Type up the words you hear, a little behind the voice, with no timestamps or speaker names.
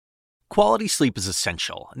Quality sleep is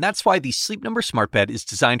essential, and that's why the Sleep Number Smart Bed is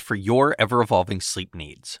designed for your ever-evolving sleep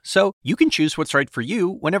needs. So you can choose what's right for you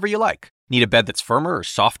whenever you like. Need a bed that's firmer or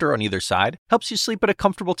softer on either side? Helps you sleep at a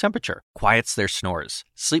comfortable temperature, quiets their snores.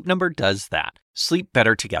 Sleep Number does that. Sleep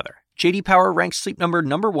better together. J.D. Power ranks Sleep Number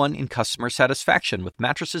 #1 in customer satisfaction with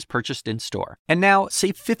mattresses purchased in-store. And now,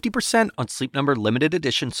 save 50% on Sleep Number limited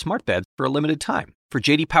edition smart beds for a limited time. For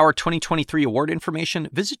J.D. Power 2023 award information,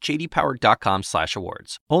 visit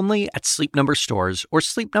jdpower.com/awards. Only at Sleep Number stores or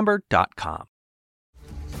sleepnumber.com.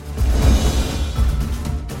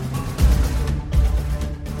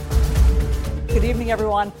 Good evening,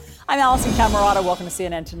 everyone. I'm Allison Camerata. Welcome to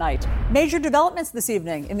CNN Tonight. Major developments this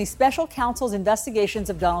evening in the special counsel's investigations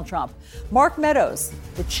of Donald Trump. Mark Meadows,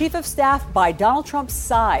 the chief of staff by Donald Trump's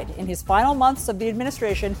side in his final months of the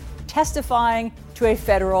administration, testifying to a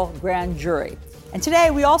federal grand jury. And today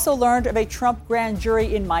we also learned of a Trump grand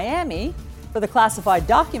jury in Miami for the classified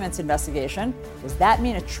documents investigation. Does that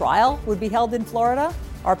mean a trial would be held in Florida?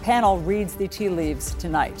 Our panel reads the tea leaves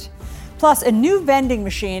tonight. Plus, a new vending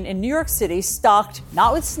machine in New York City stocked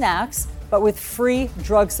not with snacks, but with free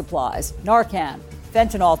drug supplies, Narcan,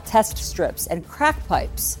 fentanyl test strips, and crack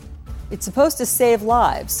pipes. It's supposed to save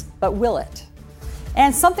lives, but will it?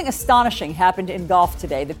 And something astonishing happened in golf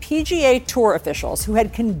today. The PGA Tour officials who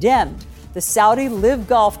had condemned the Saudi LIV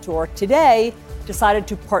Golf Tour today decided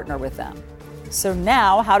to partner with them. So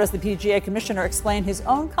now, how does the PGA commissioner explain his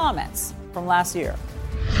own comments from last year?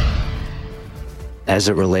 As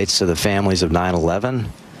it relates to the families of 9/11,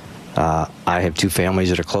 I have two families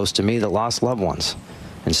that are close to me that lost loved ones.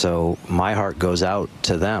 And so my heart goes out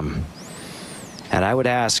to them. And I would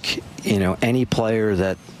ask, any player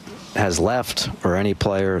that has left or any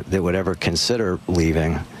player that would ever consider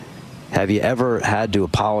leaving, have you ever had to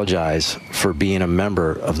apologize for being a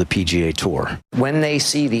member of the PGA Tour? When they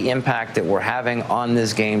see the impact that we're having on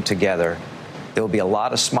this game together, there will be a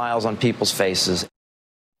lot of smiles on people's faces.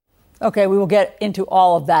 Okay, we will get into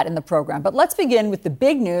all of that in the program. But let's begin with the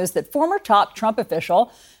big news that former top Trump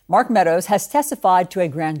official Mark Meadows has testified to a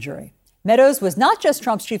grand jury. Meadows was not just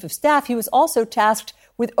Trump's chief of staff, he was also tasked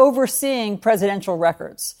with overseeing presidential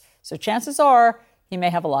records. So chances are he may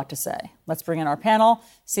have a lot to say. Let's bring in our panel.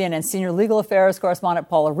 CNN senior legal affairs correspondent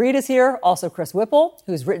Paula Reed is here. Also Chris Whipple,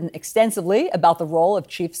 who's written extensively about the role of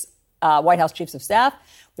White House chiefs of staff.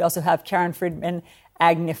 We also have Karen Friedman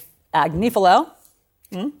Agnifilo.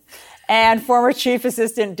 And former chief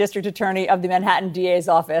assistant district attorney of the Manhattan DA's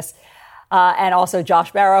office, and also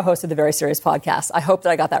Josh Barro, host of the Very Serious podcast. I hope that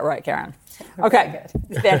I got that right, Karen. Okay,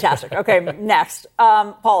 fantastic. Okay, next.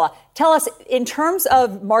 Paula, tell us, in terms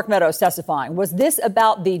of Mark Meadows testifying, was this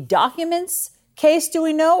about the documents case, do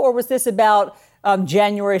we know, or was this about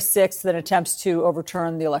January 6th and attempts to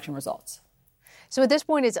overturn the election results? So at this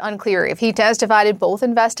point, it's unclear if he testified in both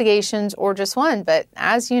investigations or just one. But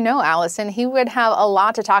as you know, Allison, he would have a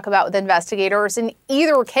lot to talk about with investigators in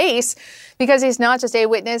either case, because he's not just a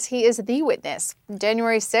witness, he is the witness.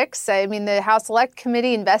 January 6th, the House Select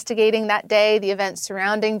Committee investigating that day, the events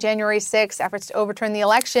surrounding January 6th, efforts to overturn the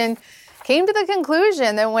election, came to the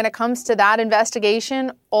conclusion that when it comes to that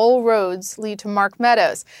investigation, all roads lead to Mark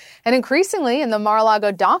Meadows. And increasingly in the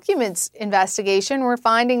Mar-a-Lago documents investigation, we're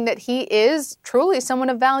finding that he is truly someone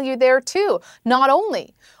of value there too. Not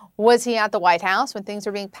only was he at the White House when things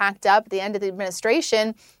were being packed up at the end of the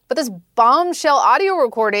administration, but this bombshell audio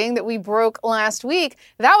recording that we broke last week,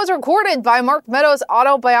 that was recorded by Mark Meadows'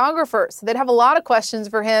 autobiographers that have a lot of questions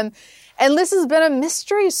for him. And this has been a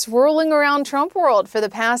mystery swirling around Trump world for the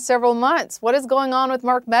past several months. What is going on with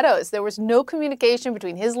Mark Meadows? There was no communication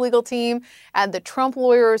between his legal team and the Trump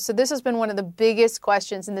lawyers. So this has been one of the biggest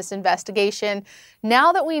questions in this investigation.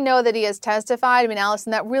 Now that we know that he has testified,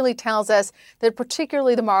 Allison, that really tells us that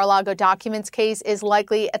particularly the Mar-a-Lago documents case is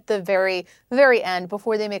likely at the very, very end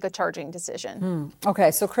before they make a charging decision.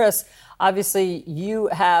 Okay, so Chris, obviously you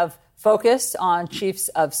have focused on chiefs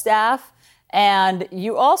of staff, and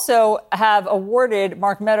you also have awarded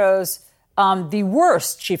Mark Meadows the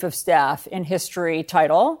worst chief of staff in history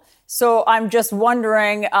title. So I'm just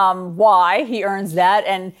wondering why he earns that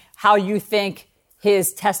and how you think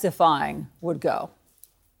his testifying would go.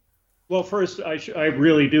 Well, first, I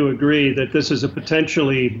really do agree that this is a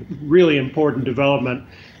potentially really important development.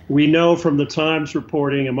 We know from the Times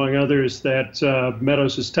reporting, among others, that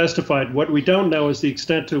Meadows has testified. What we don't know is the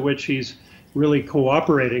extent to which he's really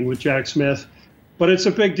cooperating with Jack Smith. But it's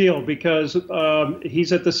a big deal because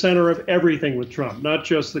he's at the center of everything with Trump, not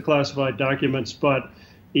just the classified documents, but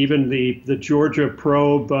even the Georgia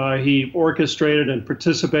probe. He orchestrated and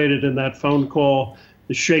participated in that phone call,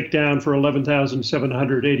 the shakedown for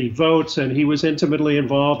 11,780 votes. And he was intimately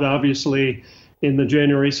involved, obviously, in the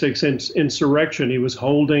January 6th insurrection. He was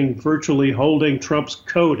virtually holding Trump's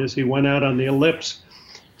coat as he went out on the ellipse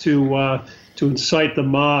to incite the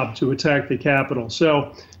mob to attack the Capitol.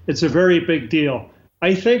 So it's a very big deal.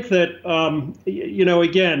 I think that,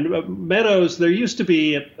 again, Meadows, there used to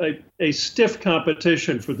be a stiff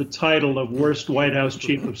competition for the title of worst White House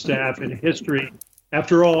chief of staff in history.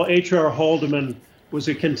 After all, H.R. Haldeman was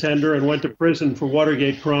a contender and went to prison for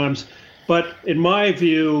Watergate crimes. But in my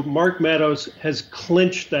view, Mark Meadows has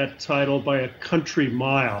clinched that title by a country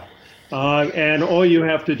mile. And all you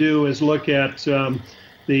have to do is look at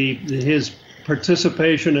his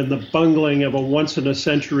participation in the bungling of a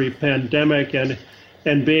once-in-a-century pandemic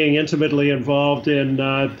and being intimately involved in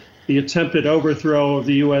the attempted overthrow of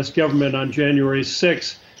the U.S. government on January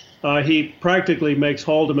 6th. He practically makes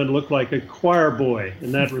Haldeman look like a choir boy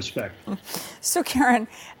in that respect. So, Karen,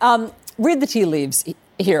 read the tea leaves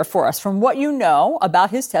here for us. From what you know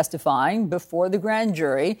about his testifying before the grand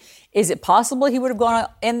jury, is it possible he would have gone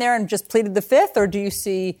in there and just pleaded the fifth, or do you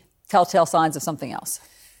see telltale signs of something else?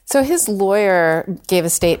 So his lawyer gave a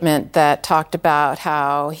statement that talked about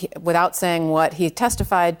how, without saying what he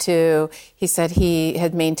testified to, he said he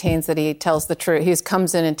maintains that he tells the truth. He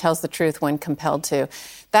comes in and tells the truth when compelled to.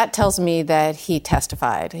 That tells me that he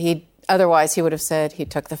testified. Otherwise, he would have said he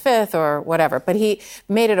took the fifth or whatever. But he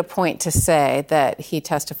made it a point to say that he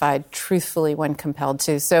testified truthfully when compelled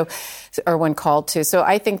to, or when called to. So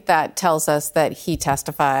I think that tells us that he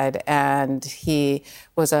testified and he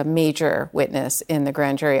was a major witness in the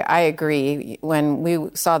grand jury. I agree. When we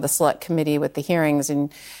saw the select committee with the hearings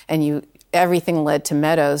everything led to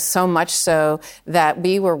Meadows, so much so that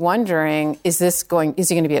we were wondering, is he going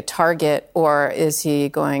to be a target, or is he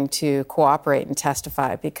going to cooperate and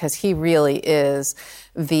testify? Because he really is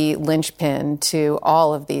the linchpin to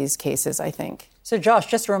all of these cases, I think. So, Josh,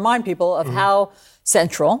 just to remind people of how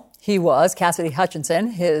central he was, Cassidy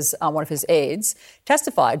Hutchinson, one of his aides,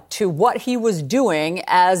 testified to what he was doing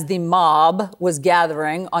as the mob was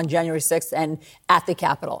gathering on January 6th and at the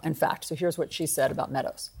Capitol, in fact. So here's what she said about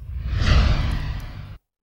Meadows.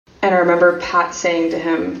 And I remember Pat saying to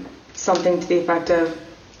him something to the effect of,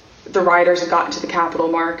 the rioters have gotten to the Capitol,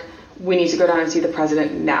 Mark. We need to go down and see the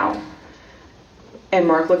president now. And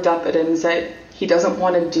Mark looked up at him and said, he doesn't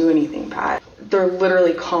want to do anything, Pat. They're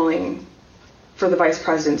literally calling for the vice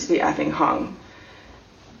president to be effing hung.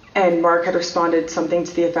 And Mark had responded something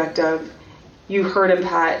to the effect of, you heard him,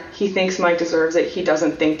 Pat. He thinks Mike deserves it. He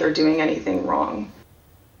doesn't think they're doing anything wrong.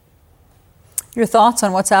 Your thoughts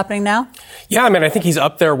on what's happening now? Yeah, I think he's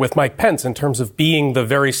up there with Mike Pence in terms of being the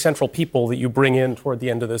very central people that you bring in toward the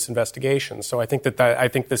end of this investigation. So I think I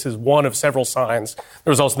think this is one of several signs.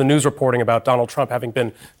 There was also the news reporting about Donald Trump having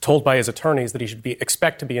been told by his attorneys that he should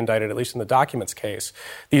expect to be indicted, at least in the documents case.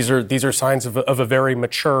 These are signs of a very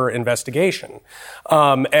mature investigation.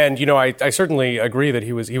 I certainly agree that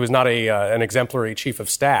he was not an exemplary chief of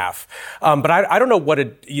staff. But I don't know what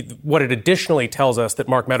it additionally tells us that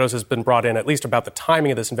Mark Meadows has been brought in, at least about the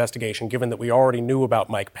timing of this investigation, given that we already knew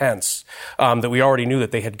about Mike Pence, that we already knew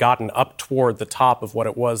that they had gotten up toward the top of what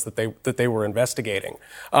it was that they were investigating.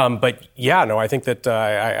 I think that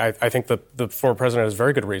I think the former president has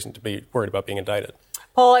very good reason to be worried about being indicted.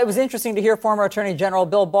 Paul, it was interesting to hear former Attorney General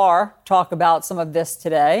Bill Barr talk about some of this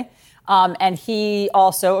today, and he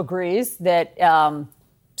also agrees that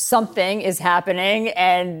something is happening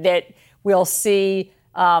and that we'll see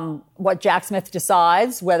what Jack Smith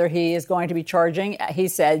decides, whether he is going to be charging. He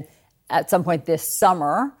said at some point this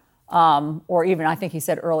summer, or even I think he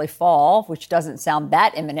said early fall, which doesn't sound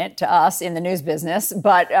that imminent to us in the news business,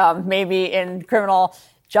 but maybe in criminal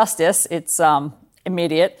justice, it's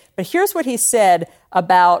immediate. But here's what he said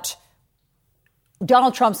about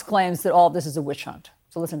Donald Trump's claims that all of this is a witch hunt.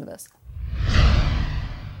 So listen to this.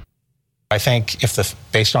 I think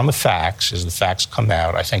based on the facts, as the facts come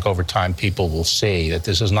out, I think over time people will see that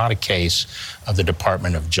this is not a case of the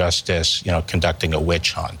Department of Justice, conducting a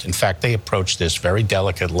witch hunt. In fact, they approached this very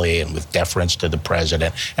delicately and with deference to the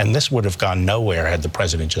president, and this would have gone nowhere had the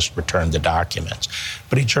president just returned the documents.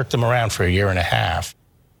 But he jerked them around for a year and a half.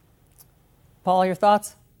 Paul, your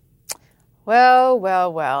thoughts?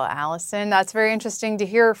 Well, Allison, that's very interesting to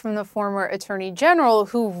hear from the former attorney general,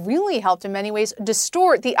 who really helped in many ways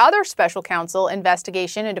distort the other special counsel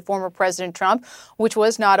investigation into former President Trump, which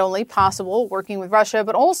was not only possible working with Russia,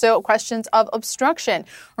 but also questions of obstruction.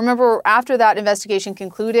 Remember, after that investigation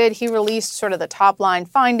concluded, he released sort of the top line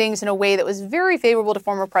findings in a way that was very favorable to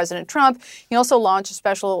former President Trump. He also launched a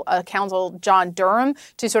special counsel, John Durham,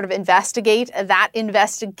 to sort of investigate that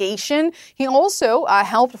investigation. He also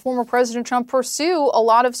helped former President Trump Trump pursue a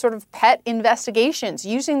lot of sort of pet investigations,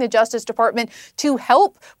 using the Justice Department to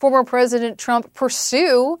help former President Trump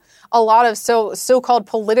pursue a lot of so-called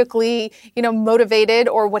politically, motivated,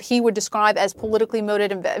 or what he would describe as politically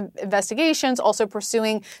motivated investigations, also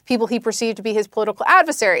pursuing people he perceived to be his political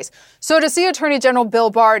adversaries. So to see Attorney General Bill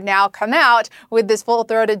Barr now come out with this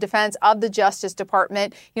full-throated defense of the Justice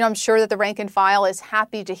Department, I'm sure that the rank and file is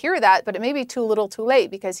happy to hear that, but it may be too little too late,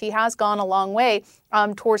 because he has gone a long way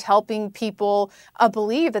towards helping people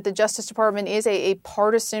believe that the Justice Department is a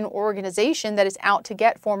partisan organization that is out to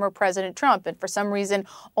get former President Trump. And for some reason,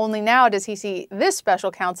 only now does he see this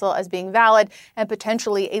special counsel as being valid and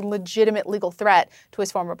potentially a legitimate legal threat to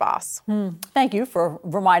his former boss. Thank you for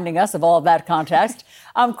reminding us of all of that context.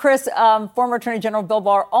 Chris, former Attorney General Bill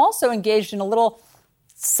Barr also engaged in a little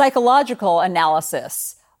psychological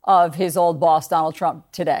analysis of his old boss, Donald Trump,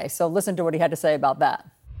 today. So listen to what he had to say about that.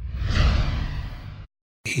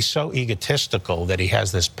 He's so egotistical that he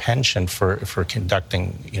has this penchant for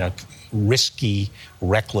conducting, risky,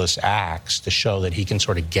 reckless acts to show that he can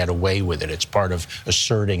sort of get away with it. It's part of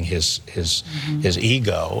asserting his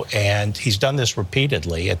ego. And he's done this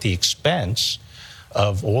repeatedly at the expense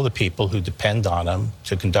of all the people who depend on him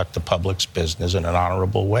to conduct the public's business in an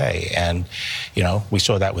honorable way. And, we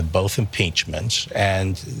saw that with both impeachments.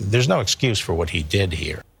 And there's no excuse for what he did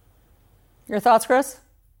here. Your thoughts, Chris?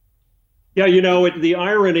 Yeah, the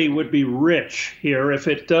irony would be rich here if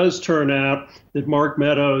it does turn out that Mark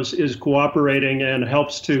Meadows is cooperating and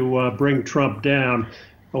helps to bring Trump down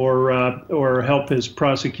or help his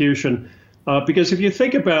prosecution. Because if you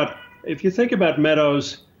think about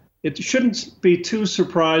Meadows, it shouldn't be too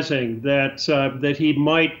surprising that he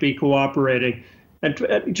might be cooperating.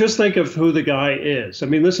 And just think of who the guy is. I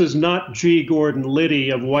mean, this is not G. Gordon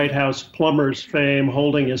Liddy of White House plumbers fame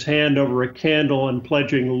holding his hand over a candle and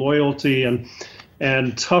pledging loyalty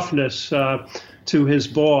and toughness to his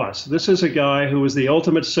boss. This is a guy who was the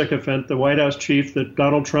ultimate sycophant, the White House chief that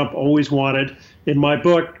Donald Trump always wanted. In my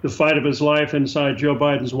book, The Fight of His Life Inside Joe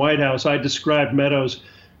Biden's White House, I described Meadows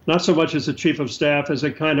not so much as a chief of staff as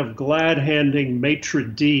a kind of glad-handing maitre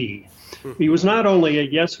d'. He was not only a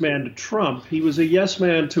yes man to Trump, he was a yes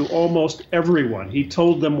man to almost everyone. He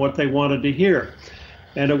told them what they wanted to hear.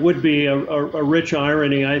 And it would be a rich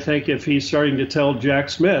irony, I think, if he's starting to tell Jack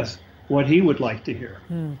Smith what he would like to hear.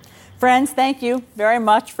 Friends, thank you very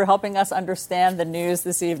much for helping us understand the news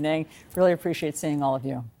this evening. Really appreciate seeing all of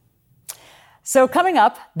you. So coming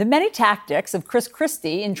up, the many tactics of Chris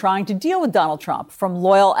Christie in trying to deal with Donald Trump, from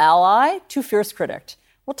loyal ally to fierce critic.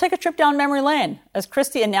 We'll take a trip down memory lane as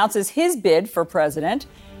Christie announces his bid for president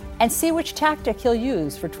and see which tactic he'll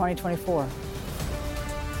use for 2024.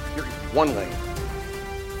 You're one lane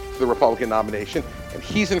to the Republican nomination, and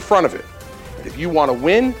he's in front of it. And if you want to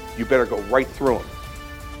win, you better go right through him.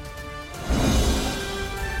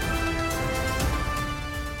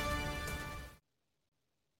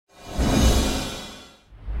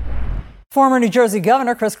 Former New Jersey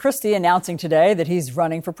Governor Chris Christie announcing today that he's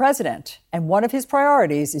running for president. And one of his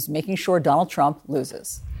priorities is making sure Donald Trump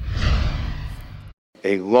loses.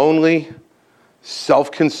 A lonely,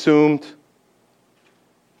 self-consumed,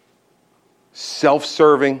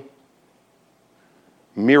 self-serving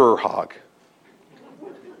mirror hog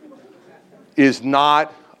is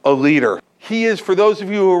not a leader. He is, for those of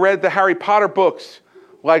you who read the Harry Potter books,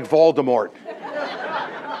 like Voldemort.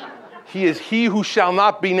 He is he who shall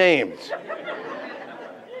not be named.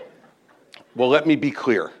 Well, let me be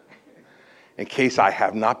clear, in case I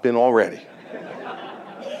have not been already.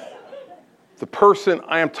 The person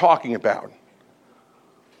I am talking about,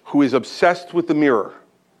 who is obsessed with the mirror,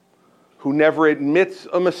 who never admits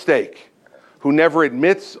a mistake, who never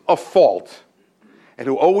admits a fault, and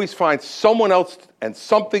who always finds someone else and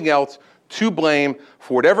something else to blame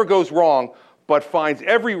for whatever goes wrong, but finds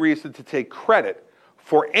every reason to take credit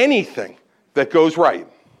for anything that goes right,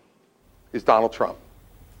 is Donald Trump.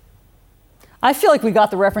 I feel like we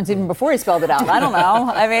got the reference even before he spelled it out. I don't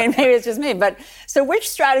know. I mean, maybe it's just me. But so which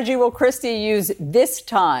strategy will Christie use this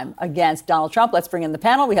time against Donald Trump? Let's bring in the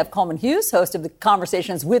panel. We have Coleman Hughes, host of the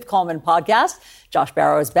Conversations with Coleman podcast. Josh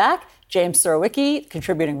Barrow is back. James Surowiecki,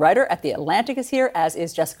 contributing writer at The Atlantic, is here, as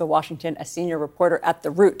is Jessica Washington, a senior reporter at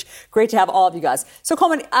The Root. Great to have all of you guys. So,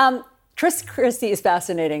 Coleman, Chris Christie is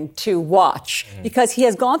fascinating to watch because he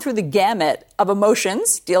has gone through the gamut of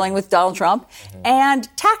emotions dealing with Donald Trump and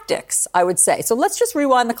tactics, I would say. So let's just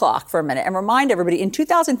rewind the clock for a minute and remind everybody, in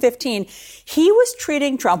 2015, he was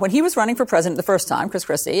treating Trump, when he was running for president the first time, Chris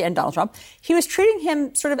Christie and Donald Trump, he was treating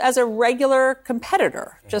him sort of as a regular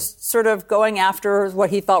competitor, just sort of going after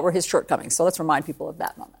what he thought were his shortcomings. So let's remind people of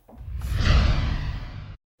that moment.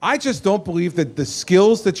 I just don't believe that the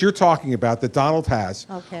skills that you're talking about that Donald has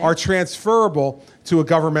are transferable to a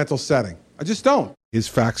governmental setting. I just don't. His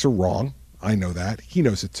facts are wrong. I know that. He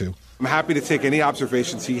knows it too. I'm happy to take any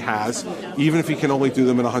observations he has, even if he can only do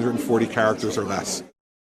them in 140 characters or less.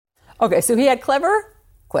 Okay, so he had clever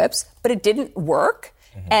quips, but it didn't work.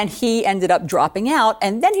 And he ended up dropping out.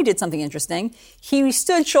 And then he did something interesting. He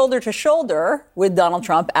stood shoulder to shoulder with Donald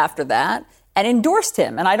Trump after that and endorsed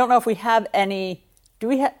him. And I don't know if we have any. Do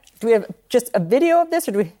we have just a video of this,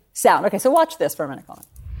 or do we sound? Okay, so watch this for a minute, Colin.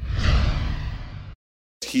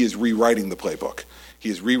 He is rewriting the playbook. He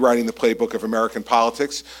is rewriting the playbook of American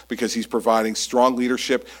politics because he's providing strong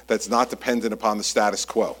leadership that's not dependent upon the status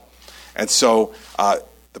quo. And so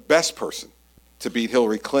the best person to beat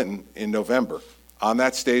Hillary Clinton in November on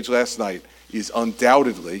that stage last night is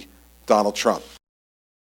undoubtedly Donald Trump.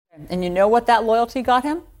 And you know what that loyalty got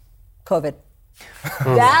him? COVID.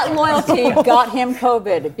 That loyalty got him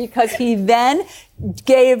COVID because he then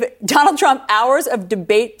gave Donald Trump hours of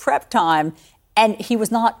debate prep time, and he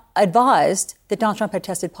was not advised that Donald Trump had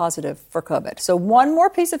tested positive for COVID. So one more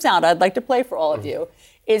piece of sound I'd like to play for all of you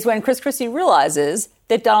is when Chris Christie realizes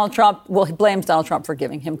that Donald Trump, well, he blames Donald Trump for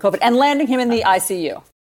giving him COVID and landing him in the ICU.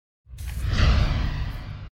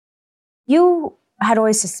 You had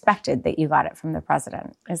always suspected that you got it from the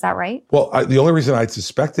president. Is that right? Well, the only reason I'd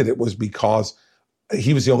suspected it was because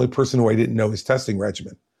he was the only person who I didn't know his testing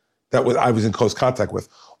regimen. I was in close contact with.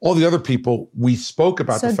 All the other people, we spoke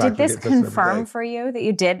about the fact that. So did this confirm for you that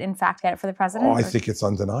you did, in fact, get it for the president? Oh, I think it's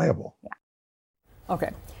undeniable. Yeah.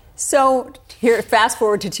 Okay. So here, fast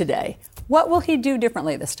forward to today. What will he do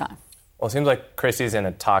differently this time? Well, it seems like Christie's in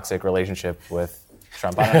a toxic relationship with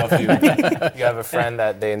Trump. I don't know if you have a friend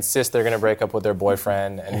that they insist they're going to break up with their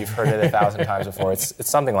boyfriend, and you've heard it 1,000 times before. It's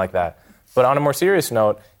something like that. But on a more serious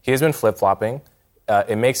note, he has been flip-flopping.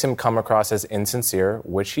 It makes him come across as insincere,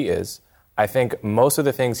 which he is. I think most of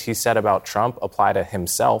the things he said about Trump apply to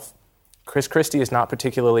himself. Chris Christie is not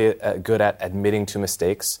particularly good at admitting to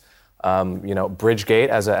mistakes. Bridgegate,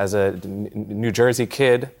 as a New Jersey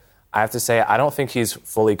kid, I have to say I don't think he's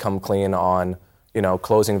fully come clean on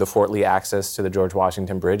closing the Fort Lee access to the George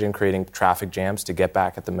Washington Bridge and creating traffic jams to get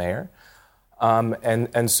back at the mayor.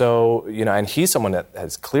 So he's someone that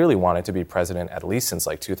has clearly wanted to be president at least since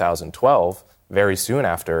 2012, very soon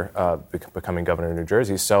after becoming governor of New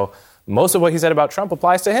Jersey. So most of what he said about Trump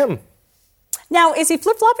applies to him. Now, is he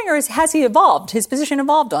flip-flopping or has he evolved? His position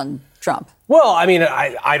evolved on Trump? Well, I mean,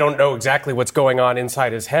 I don't know exactly what's going on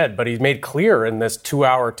inside his head, but he's made clear in this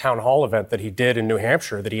 2-hour town hall event that he did in New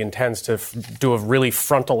Hampshire that he intends to do a really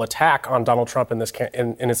frontal attack on Donald Trump in this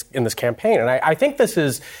campaign. And I think this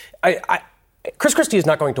is... Chris Christie is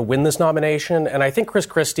not going to win this nomination, and I think Chris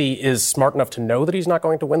Christie is smart enough to know that he's not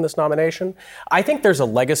going to win this nomination. I think there's a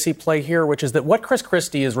legacy play here, which is that what Chris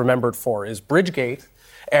Christie is remembered for is Bridgegate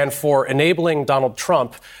and for enabling Donald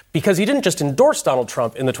Trump, because he didn't just endorse Donald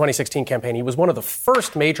Trump in the 2016 campaign. He was one of the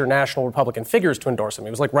first major national Republican figures to endorse him.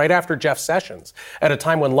 He was right after Jeff Sessions, at a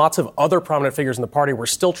time when lots of other prominent figures in the party were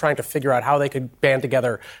still trying to figure out how they could band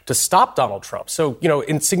together to stop Donald Trump. So,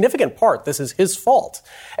 in significant part, this is his fault.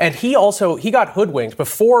 And he got hoodwinked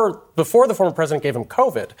before the former president gave him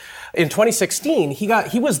COVID. In 2016,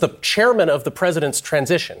 he was the chairman of the president's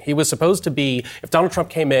transition. He was supposed to be, if Donald Trump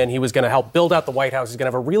came in, he was going to help build out the White House. He's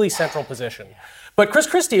going to have a really central position. But Chris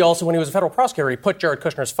Christie also, when he was a federal prosecutor, he put Jared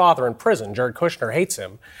Kushner's father in prison. Jared Kushner hates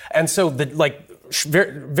him. And so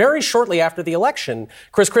very shortly after the election,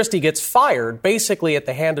 Chris Christie gets fired basically at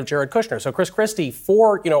the hand of Jared Kushner. So Chris Christie,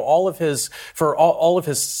 for all of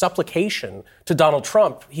his supplication to Donald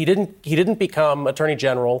Trump, he didn't become attorney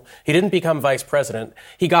general. He didn't become vice president.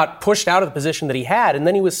 He got pushed out of the position that he had, and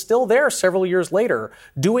then he was still there several years later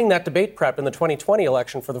doing that debate prep in the 2020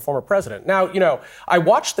 election for the former president. Now, I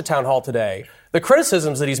watched the town hall today. The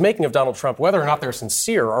criticisms that he's making of Donald Trump, whether or not they're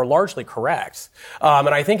sincere, are largely correct. And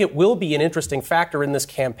I think it will be an interesting factor in this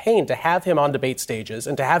campaign to have him on debate stages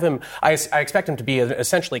and to have him, I expect him to be an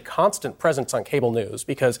essentially constant presence on cable news,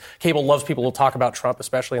 because cable loves people who talk about Trump,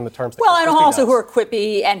 especially in the terms that and also who are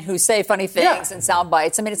quippy and who say funny things and sound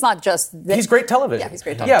bites. I mean, it's not just... He's great television. Yeah, he's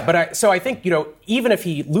great television. Yeah, but I think, even if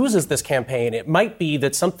he loses this campaign, it might be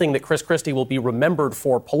that something that Chris Christie will be remembered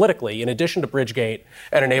for politically, in addition to Bridgegate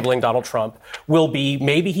and enabling Donald Trump, will be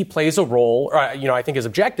maybe he plays a role, I think his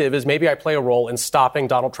objective is maybe I play a role in stopping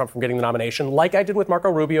Donald Trump from getting the nomination, like I did with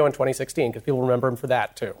Marco Rubio in 2016, because people remember him for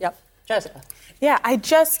that, too. Yep. Jessica. Yeah,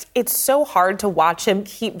 it's so hard to watch him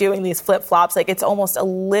keep doing these flip-flops. It's almost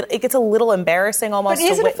it gets a little embarrassing almost to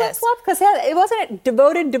witness. But is it a flip-flop? Because it wasn't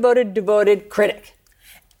a devoted critic.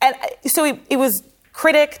 And so it was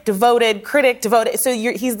critic, devoted. So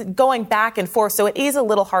he's going back and forth. So it is a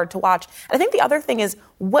little hard to watch. And I think the other thing is,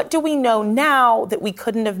 what do we know now that we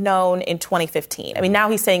couldn't have known in 2015? I mean, now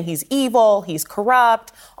he's saying he's evil, he's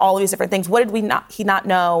corrupt, all of these different things. What did he not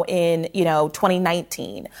know in,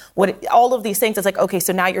 2019? All of these things, it's like, okay,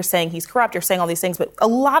 so now you're saying he's corrupt, you're saying all these things, but a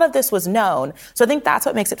lot of this was known. So I think that's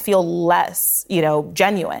what makes it feel less,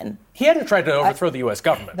 genuine. He hadn't tried to overthrow the U.S.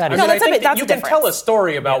 government. That's you can tell a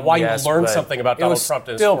story about why you learned something about Donald Trump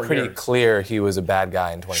in his 4 years. It was still pretty clear he was a bad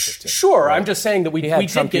guy in 2015. Sure, right. I'm just saying that we did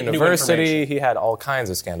get University, new information. He had all kinds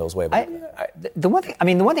of scandals way back. The one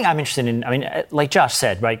thing I'm interested in, like Josh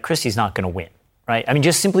said, right, Christie's not going to win. Right? I mean,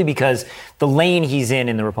 just simply because the lane he's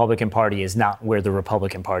in the Republican Party is not where the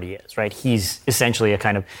Republican Party is, right? He's essentially a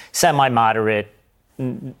kind of semi-moderate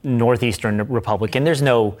northeastern Republican. There's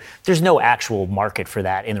no actual market for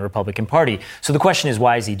that in the Republican Party. So the question is,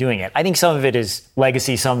 why is he doing it? I think some of it is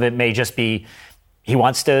legacy. Some of it may just be he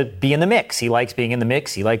wants to be in the mix. He likes being in the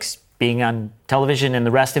mix. He likes being on television and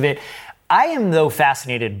the rest of it. I am, though,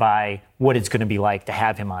 fascinated by what it's going to be like to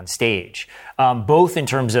have him on stage, both in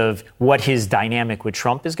terms of what his dynamic with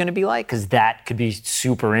Trump is going to be like, because that could be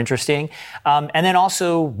super interesting. And then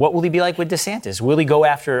also, what will he be like with DeSantis? Will he go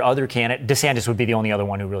after other candidates? DeSantis would be the only other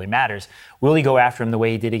one who really matters. Will he go after him the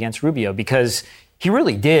way he did against Rubio? Because he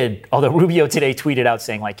really did, although Rubio today tweeted out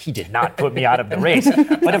saying, like, he did not put me out of the race.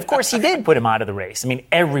 But, of course, he did put him out of the race. I mean,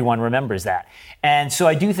 everyone remembers that. And so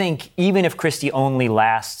I do think even if Christie only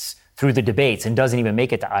lasts through the debates and doesn't even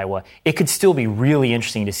make it to Iowa, it could still be really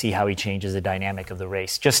interesting to see how he changes the dynamic of the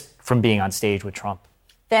race just from being on stage with Trump.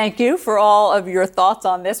 Thank you for all of your thoughts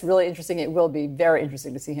on this. Really interesting. It will be very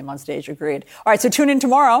interesting to see him on stage. Agreed. All right, so tune in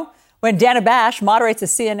tomorrow when Dana Bash moderates a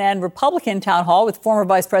CNN Republican town hall with former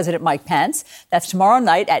Vice President Mike Pence. That's tomorrow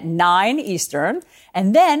night at 9 Eastern.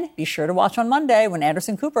 And then be sure to watch on Monday when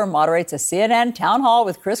Anderson Cooper moderates a CNN town hall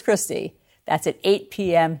with Chris Christie. That's at 8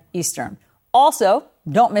 p.m. Eastern. Also,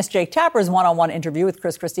 don't miss Jake Tapper's one-on-one interview with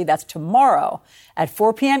Chris Christie. That's tomorrow at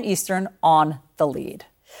 4 p.m. Eastern on The Lead.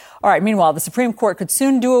 All right, meanwhile, the Supreme Court could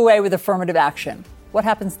soon do away with affirmative action. What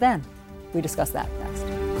happens then? We discuss that next.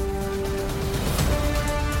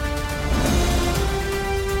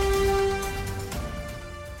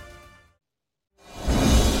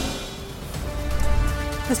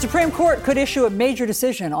 The Supreme Court could issue a major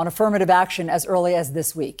decision on affirmative action as early as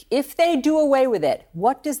this week. If they do away with it,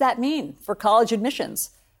 what does that mean for college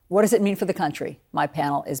admissions? What does it mean for the country? My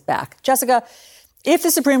panel is back. Jessica, if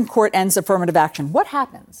the Supreme Court ends affirmative action, what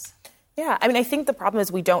happens? Yeah, I mean, I think the problem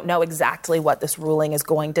is we don't know exactly what this ruling is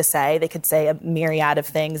going to say. They could say a myriad of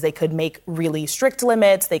things. They could make really strict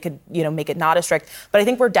limits. They could, make it not as strict. But I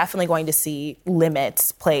think we're definitely going to see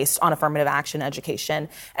limits placed on affirmative action education.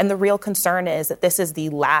 And the real concern is that this is the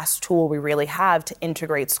last tool we really have to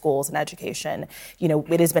integrate schools and education.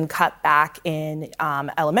 It has been cut back in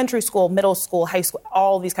elementary school, middle school, high school,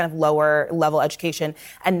 all these kind of lower level education.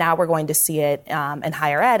 And now we're going to see it in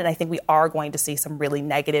higher ed. And I think we are going to see some really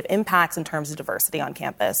negative impacts in terms of diversity on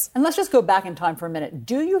campus. And let's just go back in time for a minute.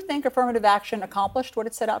 Do you think affirmative action accomplished what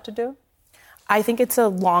it set out to do? I think it's a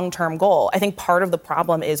long-term goal. I think part of the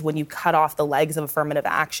problem is when you cut off the legs of affirmative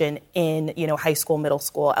action in, high school, middle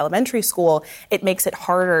school, elementary school, it makes it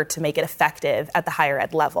harder to make it effective at the higher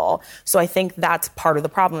ed level. So I think that's part of the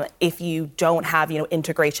problem. If you don't have,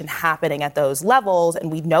 integration happening at those levels, and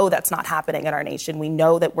we know that's not happening in our nation, we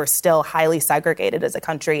know that we're still highly segregated as a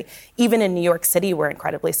country. Even in New York City, we're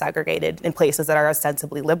incredibly segregated in places that are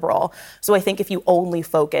ostensibly liberal. So I think if you only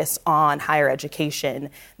focus on higher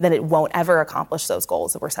education, then it won't ever accomplish those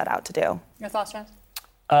goals that we're set out to do. Your thoughts, James?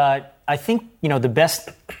 I think, the best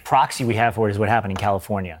proxy we have for it is what happened in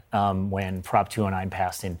California when Prop 209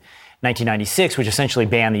 passed in 1996, which essentially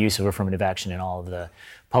banned the use of affirmative action in all of the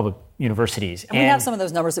public universities. And we have some of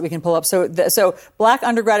those numbers that we can pull up. So black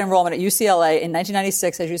undergrad enrollment at UCLA in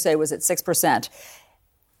 1996, as you say, was at 6%.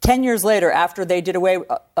 10 years later, after they did away,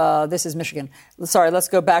 this is Michigan. Sorry, let's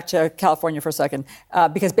go back to California for a second,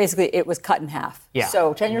 because basically it was cut in half. Yeah.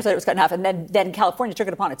 So 10 years later, it was cut in half. And then California took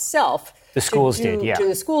it upon itself. The schools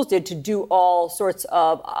did to do all sorts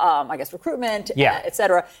of, recruitment, et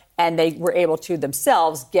cetera. And they were able to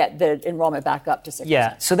themselves get the enrollment back up to 6%.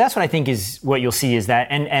 Yeah, so that's what I think is what you'll see is that,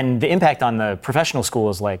 and the impact on the professional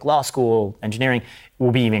schools like law school, engineering,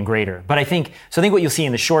 will be even greater. But I think what you'll see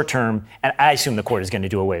in the short term, and I assume the court is going to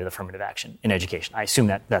do away with affirmative action in education. I assume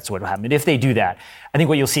that's what will happen. But if they do that, I think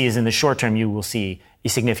what you'll see is in the short term, you will see a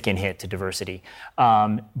significant hit to diversity.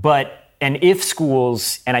 And if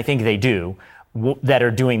schools, and I think they do, that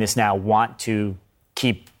are doing this now want to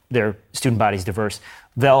keep their student bodies diverse,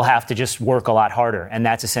 they'll have to just work a lot harder. And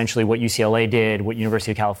that's essentially what UCLA did, what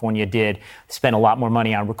University of California did. Spent a lot more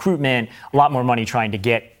money on recruitment, a lot more money trying to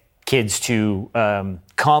get kids to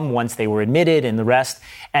come once they were admitted and the rest.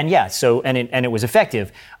 And it was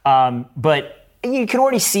effective. But you can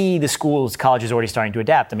already see the colleges already starting to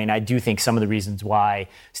adapt. I mean, I do think some of the reasons why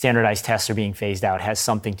standardized tests are being phased out has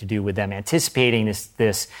something to do with them anticipating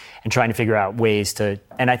this and trying to figure out ways to,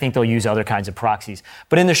 and I think they'll use other kinds of proxies.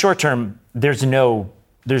 But in the short term, there's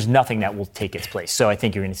nothing that will take its place. So I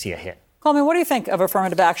think you're going to see a hit. Coleman, what do you think of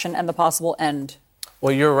affirmative action and the possible end?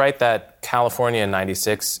 Well, you're right that California in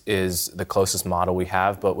 96 is the closest model we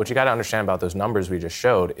have. But what you got to understand about those numbers we just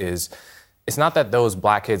showed is it's not that those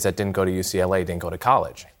black kids that didn't go to UCLA didn't go to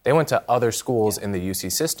college. They went to other schools in the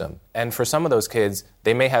UC system. And for some of those kids,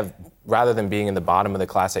 they may have, rather than being in the bottom of the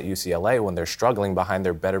class at UCLA when they're struggling behind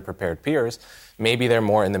their better prepared peers, maybe they're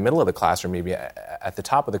more in the middle of the class or maybe at the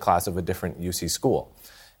top of the class of a different UC school.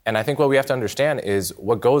 And I think what we have to understand is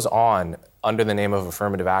what goes on under the name of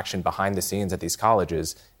affirmative action behind the scenes at these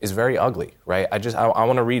colleges is very ugly, right? I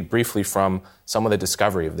want to read briefly from some of the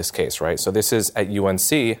discovery of this case, right? So this is at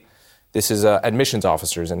UNC. This is admissions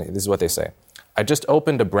officers, and this is what they say. I just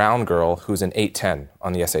opened a brown girl who's an 810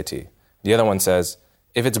 on the SAT. The other one says,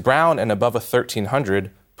 if it's brown and above a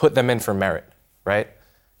 1300, put them in for merit, right?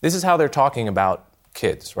 This is how they're talking about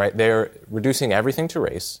kids, right? They're reducing everything to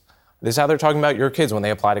race. This is how they're talking about your kids when they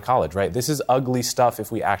apply to college, right? This is ugly stuff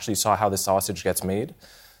if we actually saw how the sausage gets made.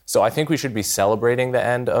 So I think we should be celebrating the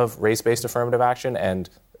end of race-based affirmative action and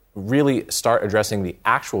really start addressing the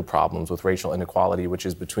actual problems with racial inequality, which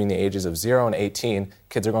is between the ages of 0 and 18.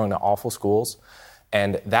 Kids are going to awful schools,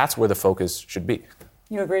 and that's where the focus should be.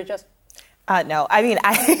 You agree, Jess? No. I mean,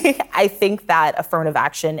 I think that affirmative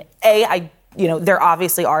action, there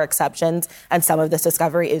obviously are exceptions, and some of this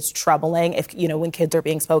discovery is troubling if, when kids are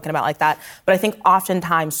being spoken about like that. But I think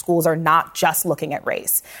oftentimes schools are not just looking at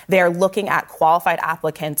race. They're looking at qualified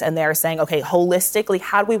applicants, and they're saying, okay, holistically,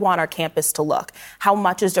 how do we want our campus to look? How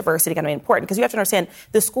much is diversity going to be important? Because you have to understand,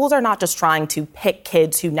 the schools are not just trying to pick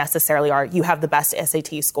kids who necessarily you have the best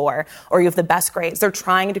SAT score or you have the best grades. They're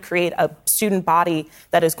trying to create a student body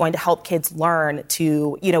that is going to help kids learn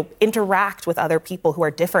to, interact with other people who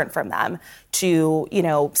are different from them, to,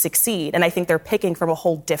 succeed. And I think they're picking from a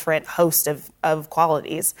whole different host of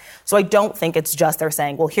qualities. So I don't think it's just they're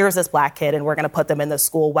saying, well, here's this black kid and we're going to put them in this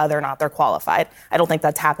school whether or not they're qualified. I don't think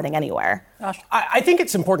that's happening anywhere. I think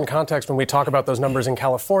it's important context when we talk about those numbers in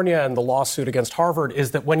California and the lawsuit against Harvard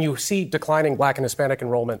is that when you see declining black and Hispanic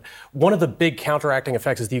enrollment, one of the big counteracting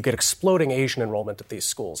effects is that you get exploding Asian enrollment at these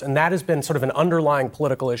schools. And that has been sort of an underlying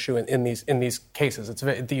political issue in these cases. It's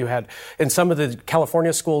that you had in some of the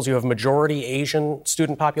California schools, you have majority Asian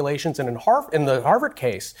student populations. And in the Harvard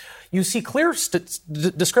case, you see clear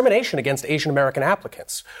discrimination against Asian American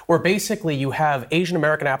applicants, where basically you have Asian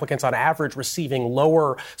American applicants on average receiving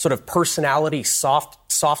lower sort of personality, soft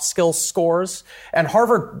skills scores. And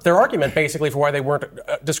Harvard, their argument basically for why they weren't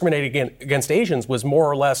discriminating against Asians was more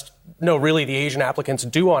or less, no, really the Asian applicants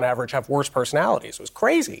do on average have worse personalities. It was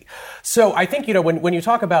crazy. So I think, when you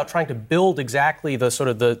talk about trying to build exactly the sort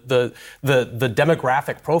of the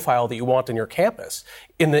demographic profile that you want in your campus,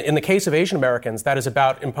 in the case of Asian Americans, that is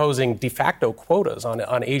about imposing de facto quotas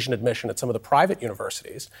on Asian admission at some of the private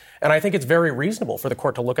universities. And I think it's very reasonable for the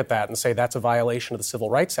court to look at that and say that's a violation of the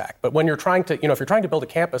Civil Rights Act. But when you're trying to, if you're trying to build a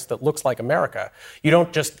campus that looks like America, you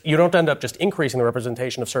don't end up just increasing the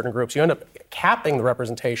representation of certain groups. You end up capping the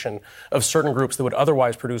representation of certain groups that would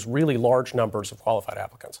otherwise produce really large numbers of qualified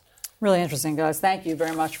applicants. Really interesting, guys. Thank you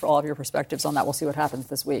very much for all of your perspectives on that. We'll see what happens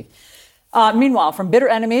this week. Meanwhile, from bitter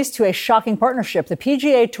enemies to a shocking partnership, the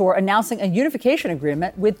PGA Tour announcing a unification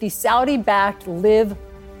agreement with the Saudi-backed LIV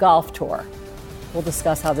Golf Tour. We'll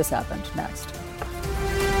discuss how this happened next.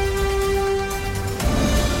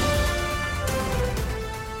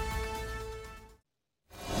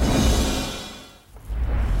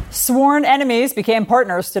 Sworn enemies became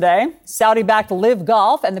partners today. Saudi-backed LIV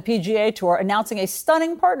Golf and the PGA Tour announcing a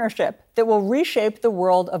stunning partnership that will reshape the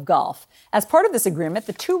world of golf. As part of this agreement,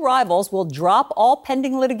 the two rivals will drop all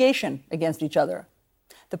pending litigation against each other.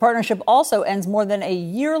 The partnership also ends more than a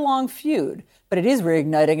year-long feud, but it is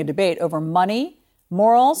reigniting a debate over money,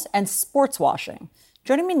 morals, and sports washing.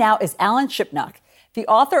 Joining me now is Alan Shipnuck, the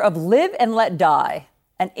author of Live and Let Die,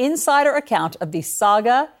 an insider account of the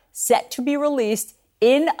saga set to be released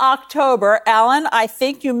in October. Alan, I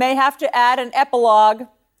think you may have to add an epilogue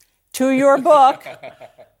to your book.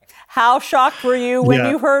 How shocked were you when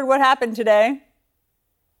you heard what happened today?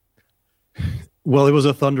 Well, it was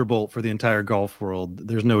a thunderbolt for the entire golf world.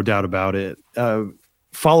 There's no doubt about it.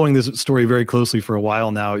 following this story very closely for a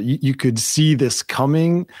while now, you could see this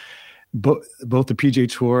coming. Both the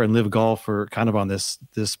PGA Tour and LIV Golf are kind of on this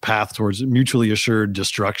path towards mutually assured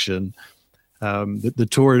destruction. The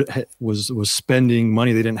tour was spending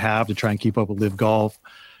money they didn't have to try and keep up with LIV Golf.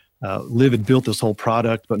 LIV had built this whole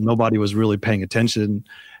product, but nobody was really paying attention,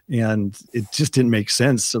 and it just didn't make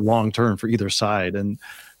sense long term for either side. And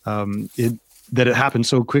that it happened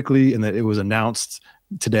so quickly, and that it was announced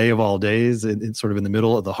today of all days, it's sort of in the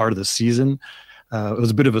middle of the heart of the season. It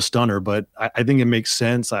was a bit of a stunner, but I think it makes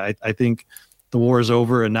sense. I think the war is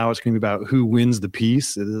over, and now it's going to be about who wins the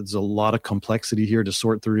peace. There's a lot of complexity here to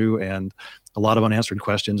sort through, and a lot of unanswered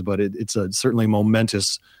questions, but it's a certainly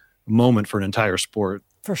momentous moment for an entire sport.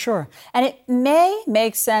 For sure. And it may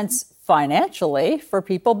make sense financially for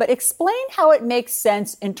people, but explain how it makes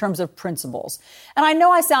sense in terms of principles. And I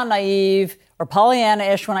know I sound naive or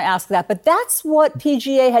Pollyanna-ish when I ask that, but that's what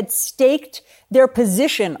PGA had staked their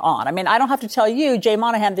position on. I mean, I don't have to tell you, Jay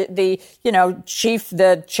Monahan, the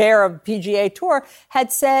chair of PGA Tour,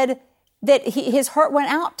 had said that his heart went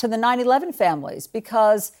out to the 9/11 families,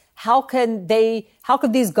 because how could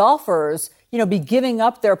these golfers, be giving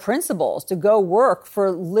up their principles to go work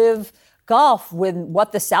for LIV Golf with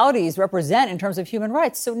what the Saudis represent in terms of human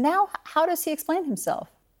rights? So now, how does he explain himself?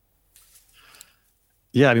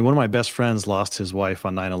 Yeah, I mean, one of my best friends lost his wife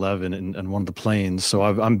on 9/11 in one of the planes, so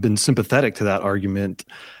I've been sympathetic to that argument.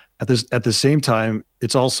 At the same time,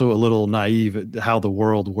 it's also a little naive at how the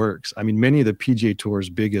world works. I mean, many of the PGA Tour's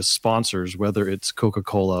biggest sponsors, whether it's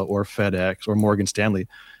Coca-Cola or FedEx or Morgan Stanley,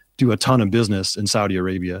 do a ton of business in Saudi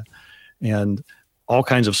Arabia, and all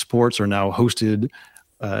kinds of sports are now hosted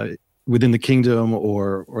within the kingdom,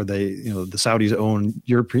 or they, the Saudis own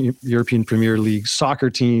European Premier League soccer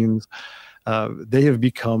teams. They have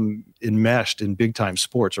become enmeshed in big time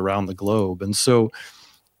sports around the globe. And so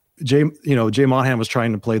Jay Monahan was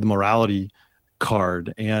trying to play the morality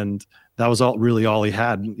card, and that was all he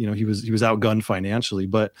had. He was outgunned financially,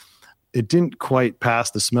 but it didn't quite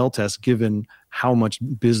pass the smell test given how much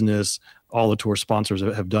business all the tour sponsors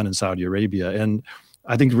have done in Saudi Arabia. And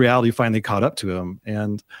I think reality finally caught up to him.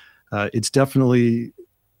 And it's definitely,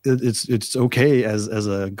 it's okay as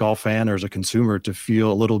a golf fan or as a consumer to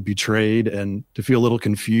feel a little betrayed and to feel a little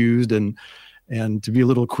confused and to be a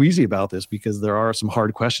little queasy about this, because there are some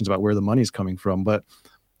hard questions about where the money's coming from. But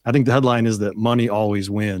I think the headline is that money always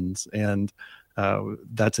wins. And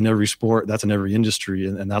that's in every sport, that's in every industry,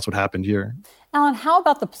 and that's what happened here. Alan, how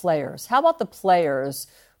about the players? How about the players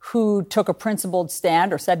who took a principled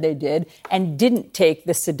stand, or said they did, and didn't take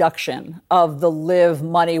the seduction of the LIV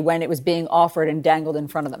money when it was being offered and dangled in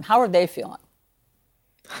front of them? How are they feeling?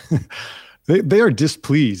 They are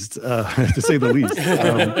displeased, to say the least.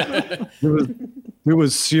 There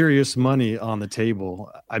was serious money on the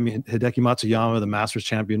table. I mean, Hideki Matsuyama, the Masters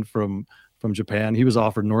champion from Japan, he was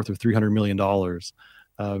offered north of $300 million.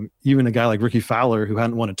 Even a guy like Ricky Fowler, who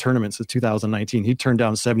hadn't won a tournament since 2019, he turned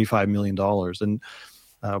down $75 million. And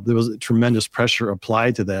there was tremendous pressure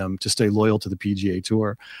applied to them to stay loyal to the PGA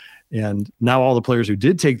Tour. And now all the players who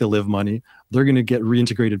did take the LIV money, they're going to get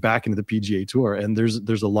reintegrated back into the PGA Tour. And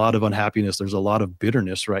there's a lot of unhappiness. There's a lot of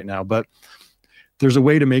bitterness right now. But there's a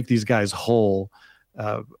way to make these guys whole.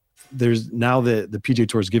 There's now that the PGA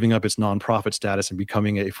Tour is giving up its nonprofit status and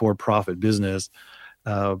becoming a for-profit business.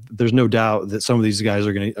 There's no doubt that some of these guys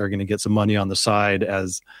are going to get some money on the side,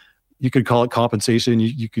 as you could call it compensation.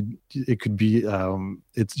 You could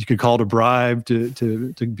call it a bribe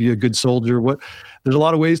to be a good soldier. There's a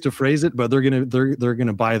lot of ways to phrase it, but they're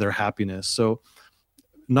gonna buy their happiness. So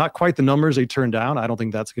not quite the numbers they turned down. I don't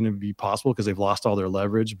think that's going to be possible because they've lost all their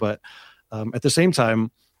leverage. But at the same time,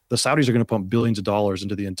 the Saudis are going to pump billions of dollars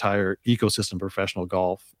into the entire ecosystem of professional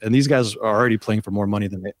golf. And these guys are already playing for more money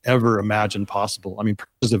than they ever imagined possible. I mean,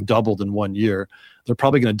 prices have doubled in 1 year. They're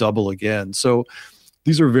probably going to double again. So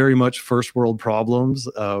these are very much first world problems.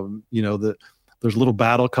 There's a little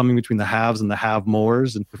battle coming between the haves and the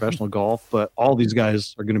have-mores in professional golf, but all these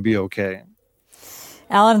guys are going to be okay.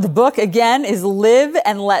 Alan, the book, again, is Live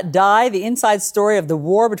and Let Die, the inside story of the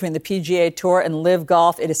war between the PGA Tour and LIV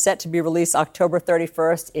Golf. It is set to be released October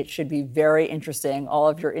 31st. It should be very interesting, all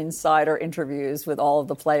of your insider interviews with all of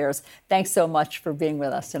the players. Thanks so much for being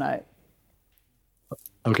with us tonight.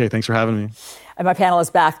 Okay, thanks for having me. And my panel is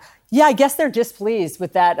back. Yeah, I guess they're displeased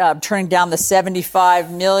with that turning down the $75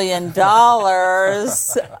 million.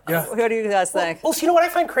 Yeah. What do you guys think? Well, so you know what I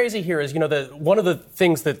find crazy here is, one of the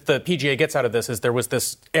things that the PGA gets out of this is there was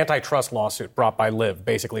this antitrust lawsuit brought by LIV,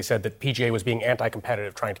 basically said that PGA was being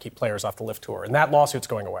anti-competitive, trying to keep players off the LIV Tour, and that lawsuit's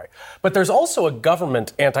going away. But there's also a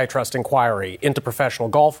government antitrust inquiry into professional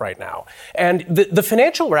golf right now. And the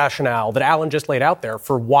financial rationale that Alan just laid out there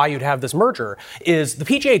for why you'd have this merger is the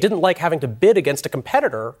PGA didn't like having to bid against a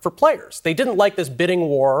competitor for players. They didn't like this bidding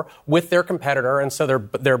war with their competitor, and so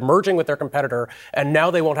they're merging with their competitor, and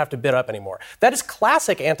now they won't have to bid up anymore. That is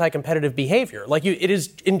classic anti-competitive behavior. It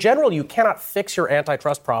is, in general, you cannot fix your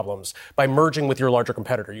antitrust problems by merging with your larger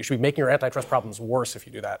competitor. You should be making your antitrust problems worse if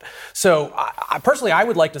you do that. So, personally, I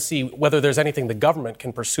would like to see whether there's anything the government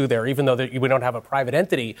can pursue there, even though we don't have a private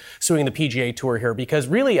entity suing the PGA Tour here, because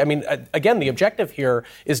really, again, the objective here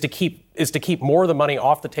is to keep more of the money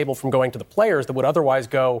off the table from going to the players that would otherwise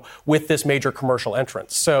go with this major commercial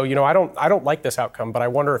entrance. So, I don't like this outcome, but I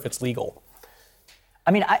wonder if it's legal.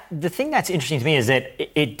 The thing that's interesting to me is that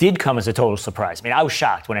it did come as a total surprise. I was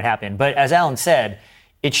shocked when it happened, but as Alan said,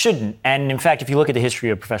 it shouldn't. And in fact, if you look at the history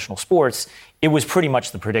of professional sports, it was pretty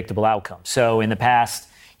much the predictable outcome. So in the past,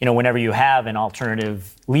 whenever you have an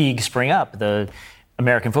alternative league spring up, the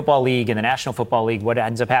American Football League and the National Football League, what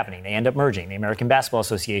ends up happening? They end up merging, the American Basketball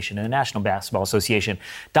Association and the National Basketball Association.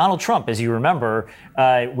 Donald Trump, as you remember,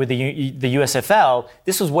 with the USFL,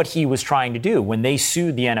 this was what he was trying to do. When they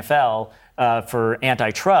sued the NFL for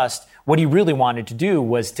antitrust, what he really wanted to do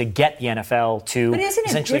was to get the NFL to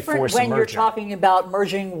essentially force a merger. When you're talking about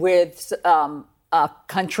merging with a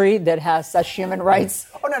country that has such human rights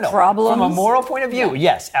problems? From a moral point of view,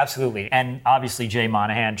 yes, absolutely. And obviously, Jay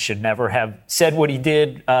Monahan should never have said what he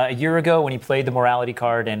did a year ago when he played the morality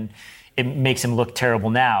card, and it makes him look terrible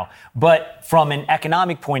now. But from an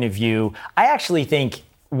economic point of view, I actually think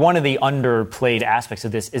one of the underplayed aspects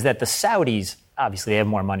of this is that the Saudis, obviously they have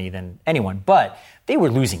more money than anyone, but they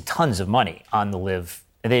were losing tons of money on the LIV.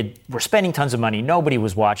 They were spending tons of money. Nobody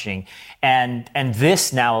was watching. And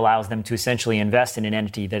this now allows them to essentially invest in an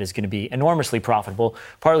entity that is going to be enormously profitable,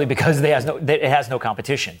 partly because it has no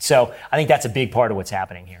competition. So I think that's a big part of what's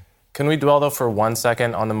happening here. Can we dwell, though, for 1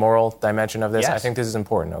 second on the moral dimension of this? Yes. I think this is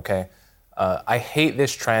important, okay? I hate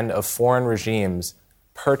this trend of foreign regimes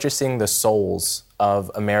purchasing the souls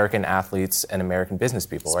of American athletes and American business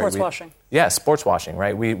people. Sports washing. Yeah, sports washing,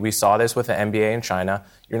 right? We saw this with the NBA in China.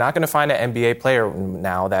 You're not going to find an NBA player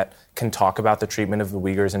now that can talk about the treatment of the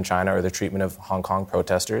Uyghurs in China or the treatment of Hong Kong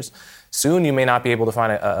protesters. Soon you may not be able to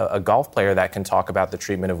find a golf player that can talk about the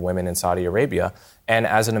treatment of women in Saudi Arabia. And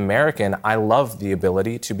as an American, I love the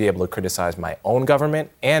ability to be able to criticize my own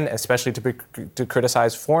government and especially to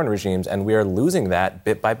criticize foreign regimes. And we are losing that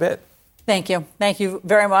bit by bit. Thank you. Thank you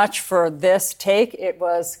very much for this take. It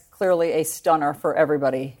was clearly a stunner for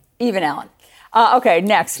everybody, even Alan. Okay,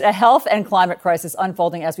 next, a health and climate crisis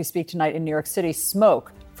unfolding as we speak tonight in New York City.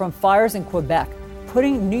 Smoke from fires in Quebec,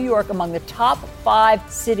 putting New York among the top 5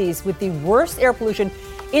 cities with the worst air pollution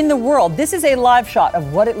in the world. This is a live shot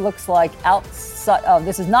of what it looks like outside. Oh,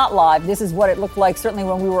 this is not live. This is what it looked like certainly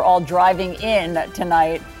when we were all driving in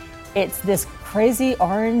tonight. It's this crazy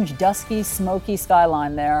orange, dusky, smoky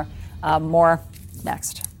skyline there. More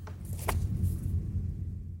next.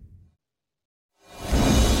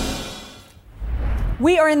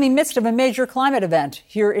 We are in the midst of a major climate event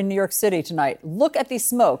here in New York City tonight. Look at the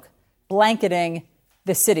smoke blanketing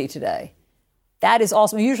the city today. That is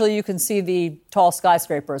awesome. Usually you can see the tall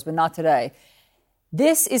skyscrapers, but not today.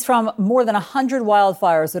 This is from more than 100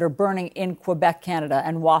 wildfires that are burning in Quebec, Canada,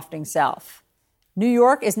 and wafting south. New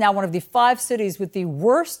York is now one of the 5 cities with the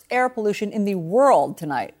worst air pollution in the world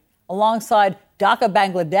tonight, alongside Dhaka,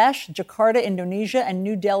 Bangladesh, Jakarta, Indonesia, and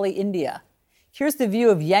New Delhi, India. Here's the view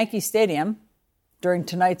of Yankee Stadium during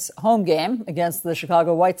tonight's home game against the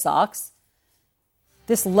Chicago White Sox.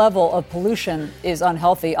 This level of pollution is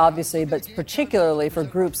unhealthy, obviously, but particularly for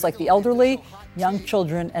groups like the elderly, young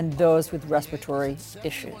children, and those with respiratory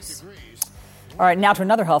issues. All right, now to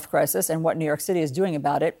another health crisis and what New York City is doing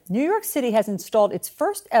about it. New York City has installed its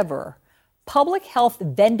first ever public health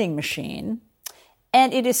vending machine,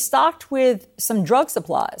 and it is stocked with some drug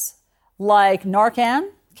supplies like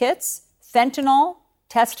Narcan kits, fentanyl,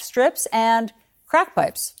 test strips, and crack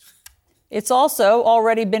pipes. It's also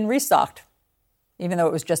already been restocked, even though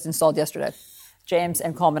it was just installed yesterday. James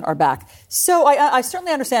and Coleman are back. So I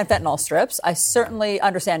certainly understand fentanyl strips. I certainly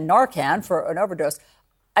understand Narcan for an overdose.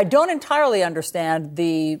 I don't entirely understand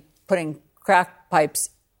the putting crack pipes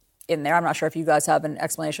in there. I'm not sure if you guys have an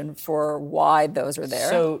explanation for why those are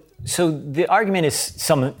there. So the argument is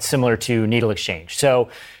similar to needle exchange. So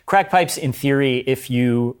crack pipes, in theory, if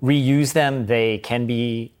you reuse them, they can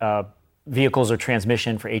be vehicles or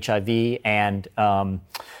transmission for HIV and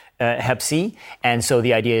Hep C. And so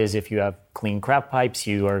the idea is if you have clean crack pipes,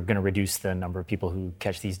 you are going to reduce the number of people who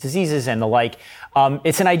catch these diseases and the like.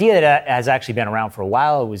 It's an idea that has actually been around for a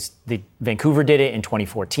while. Vancouver did it in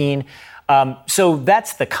 2014. So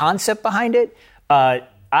that's the concept behind it.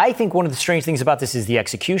 I think one of the strange things about this is the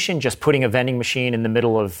execution, just putting a vending machine in the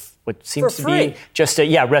middle of what seems to be just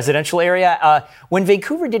a residential area. When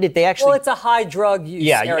Vancouver did it, they actually... Well, it's a high drug use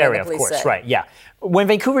area, of course, right, yeah. When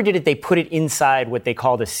Vancouver did it, they put it inside what they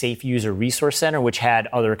called a safe user resource center, which had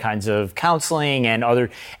other kinds of counseling and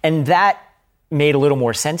that made a little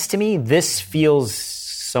more sense to me. This feels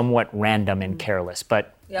somewhat random and careless,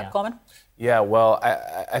 but... Yeah, Coleman? Yeah, well,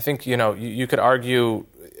 I think, you could argue,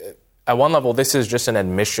 at one level, this is just an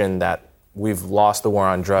admission that we've lost the war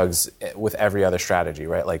on drugs with every other strategy,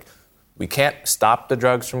 right? Like, we can't stop the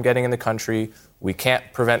drugs from getting in the country. We can't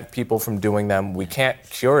prevent people from doing them. We can't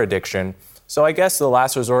cure addiction. So I guess the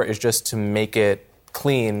last resort is just to make it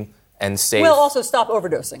clean and safe. We'll also stop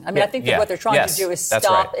overdosing. I mean, I think that what they're trying to do is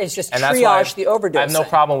triage the overdosing. I have no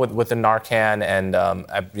problem with the Narcan, and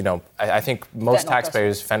I think most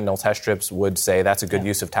taxpayers, fentanyl test strips would say that's a good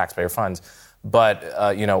use of taxpayer funds. But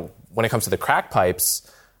when it comes to the crack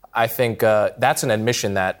pipes, I think that's an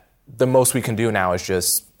admission that the most we can do now is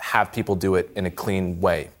just have people do it in a clean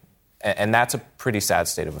way, and that's a pretty sad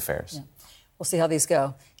state of affairs. Yeah. We'll see how these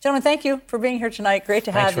go. Gentlemen, thank you for being here tonight. Great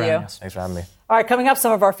to have you. Thanks for having me. All right, coming up,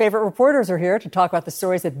 some of our favorite reporters are here to talk about the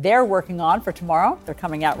stories that they're working on for tomorrow. They're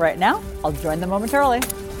coming out right now. I'll join them momentarily.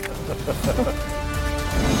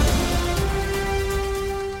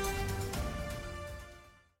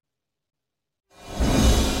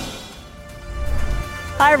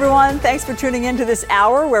 Hi, everyone. Thanks for tuning in to this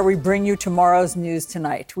hour where we bring you tomorrow's news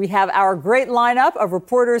tonight. We have our great lineup of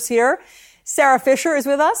reporters here. Sarah Fisher is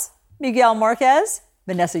with us, Miguel Marquez,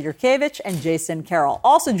 Vanessa Yurkevich, and Jason Carroll.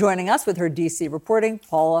 Also joining us with her D.C. reporting,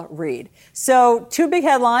 Paula Reed. So, two big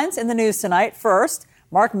headlines in the news tonight. First,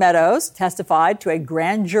 Mark Meadows testified to a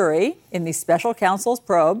grand jury in the special counsel's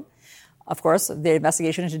probe, of course, the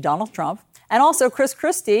investigation into Donald Trump. And also Chris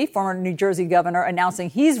Christie, former New Jersey governor, announcing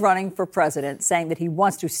he's running for president, saying that he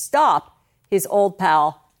wants to stop his old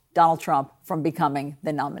pal, Donald Trump, from becoming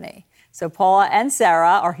the nominee. So Paula and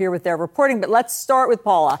Sarah are here with their reporting, but let's start with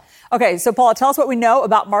Paula. Okay, so Paula, tell us what we know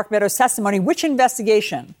about Mark Meadows' testimony. Which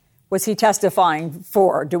investigation was he testifying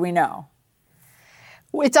for? Do we know?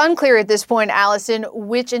 It's unclear at this point, Allison,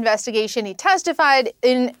 which investigation he testified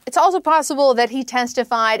in. It's also possible that he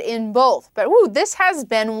testified in both. But this has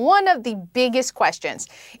been one of the biggest questions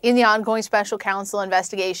in the ongoing special counsel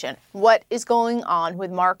investigation. What is going on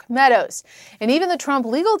with Mark Meadows? And even the Trump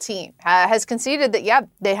legal team has conceded that,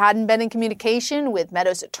 they hadn't been in communication with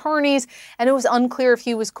Meadows' attorneys, and it was unclear if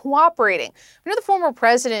he was cooperating. The former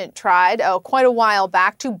president tried quite a while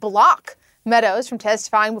back to block Meadows from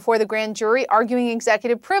testifying before the grand jury, arguing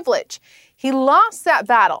executive privilege. He lost that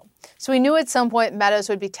battle. So we knew at some point Meadows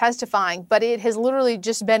would be testifying, but it has literally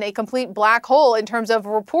just been a complete black hole in terms of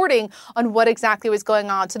reporting on what exactly was going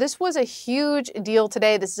on. So this was a huge deal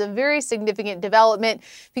today. This is a very significant development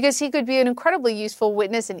because he could be an incredibly useful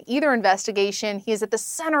witness in either investigation. He is at the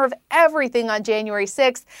center of everything on January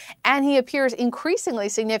 6th, and he appears increasingly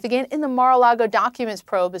significant in the Mar-a-Lago documents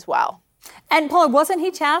probe as well. And Paula, wasn't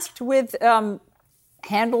he tasked with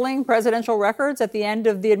handling presidential records at the end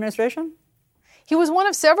of the administration? He was one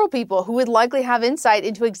of several people who would likely have insight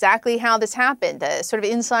into exactly how this happened, sort of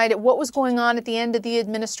insight at what was going on at the end of the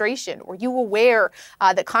administration. Were you aware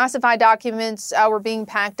that classified documents were being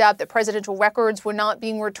packed up, that presidential records were not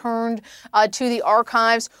being returned to the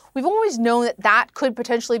archives? We've always known that that could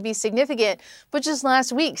potentially be significant. But just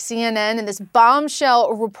last week, CNN and this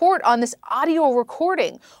bombshell report on this audio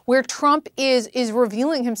recording where Trump is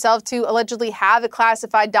revealing himself to allegedly have a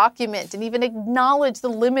classified document and even acknowledge the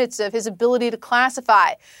limits of his ability to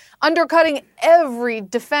classify, undercutting every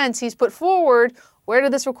defense he's put forward. Where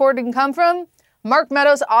did this recording come from? Mark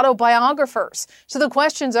Meadows' autobiographers. So the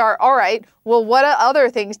questions are, all right, well, what other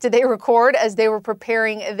things did they record as they were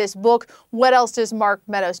preparing this book? What else does Mark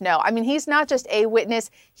Meadows know? I mean, he's not just a witness,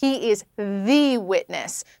 he is the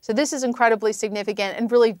witness. So this is incredibly significant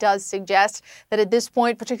and really does suggest that at this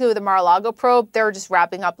point, particularly with the Mar-a-Lago probe, they're just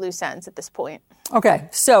wrapping up loose ends at this point. Okay,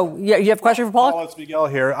 so you have a question for Paula? Paula, it's Miguel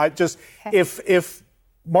here. If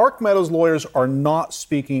Mark Meadows' lawyers are not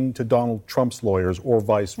speaking to Donald Trump's lawyers or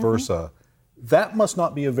vice versa, that must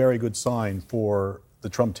not be a very good sign for the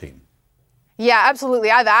Trump team. Yeah,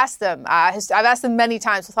 absolutely. I've asked them. I've asked them many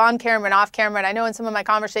times, both on camera and off camera. And I know in some of my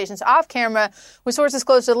conversations off camera with sources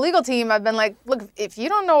close to the legal team, I've been like, look, if you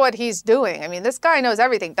don't know what he's doing, I mean, this guy knows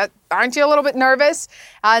everything. Aren't you a little bit nervous?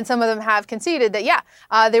 And some of them have conceded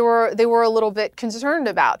that, they were a little bit concerned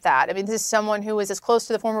about that. I mean, this is someone who is as close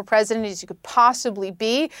to the former president as you could possibly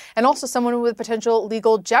be, and also someone with potential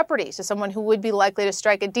legal jeopardy. So someone who would be likely to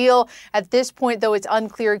strike a deal. At this point, though, it's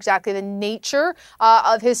unclear exactly the nature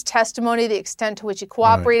of his testimony, the extent to which he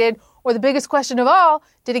cooperated, or the biggest question of all,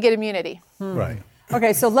 did he get immunity? Right.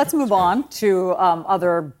 Okay, so let's move on to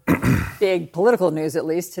other big political news, at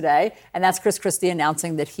least today, and that's Chris Christie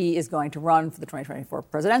announcing that he is going to run for the 2024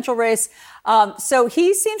 presidential race. So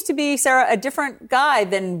he seems to be, Sarah, a different guy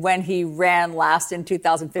than when he ran last in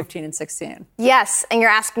 2015 and 16. Yes, and you're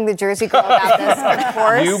asking the Jersey girl about this, of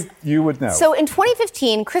course. You would know. So in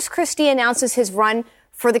 2015, Chris Christie announces his run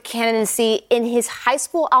for the candidacy in his high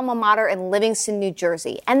school alma mater in Livingston, New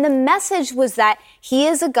Jersey. And the message was that he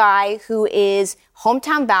is a guy who is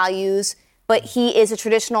hometown values, but he is a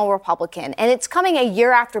traditional Republican. And it's coming a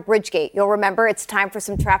year after Bridgegate. You'll remember it's time for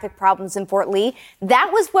some traffic problems in Fort Lee.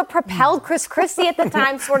 That was what propelled Chris Christie at the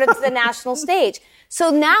time sort of to the national stage.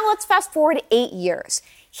 So now let's fast forward 8 years.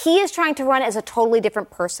 He is trying to run as a totally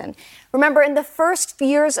different person. Remember, in the first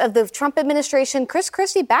years of the Trump administration, Chris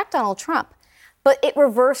Christie backed Donald Trump. But it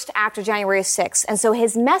reversed after January 6th. And so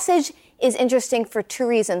his message is interesting for two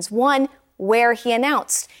reasons. One, where he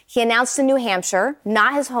announced. He announced in New Hampshire,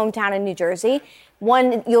 not his hometown in New Jersey.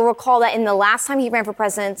 One, you'll recall that in the last time he ran for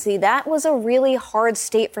presidency, that was a really hard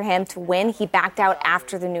state for him to win. He backed out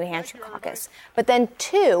after the New Hampshire caucus. But then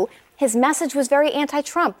two, his message was very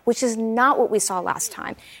anti-Trump, which is not what we saw last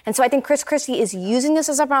time. And so I think Chris Christie is using this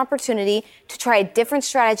as an opportunity to try a different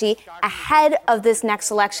strategy ahead of this next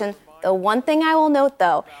election. The one thing I will note,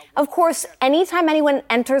 though, of course, anytime anyone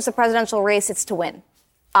enters a presidential race, it's to win,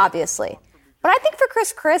 obviously. But I think for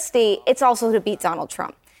Chris Christie, it's also to beat Donald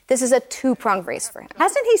Trump. This is a two-pronged race for him.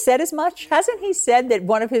 Hasn't he said as much? Hasn't he said that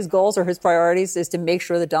one of his goals or his priorities is to make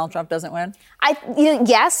sure that Donald Trump doesn't win?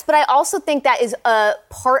 Yes, but I also think that is a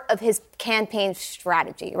part of his campaign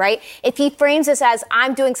strategy, right? If he frames this as,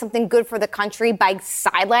 I'm doing something good for the country by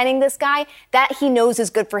sidelining this guy, that he knows is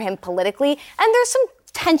good for him politically. And there's some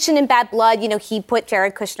tension and bad blood. You know, he put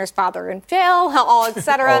Jared Kushner's father in jail, et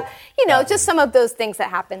cetera. Just some of those things that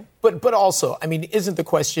happen. But also, I mean, isn't the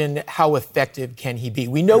question, how effective can he be?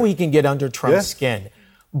 We know he can get under Trump's skin,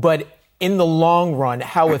 but in the long run,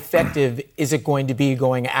 how effective is it going to be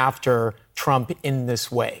going after Trump in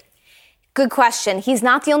this way? Good question. He's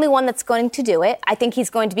not the only one that's going to do it. I think he's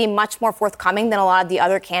going to be much more forthcoming than a lot of the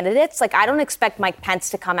other candidates. Like, I don't expect Mike Pence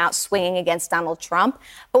to come out swinging against Donald Trump.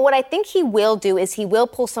 But what I think he will do is he will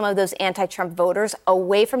pull some of those anti-Trump voters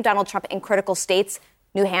away from Donald Trump in critical states,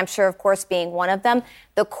 New Hampshire, of course, being one of them.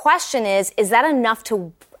 The question is that enough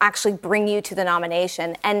to actually bring you to the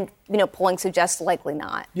nomination? And, polling suggests likely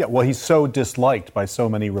not. Yeah, well, he's so disliked by so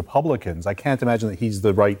many Republicans. I can't imagine that he's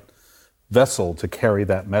the right vessel to carry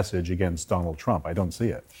that message against Donald Trump. I don't see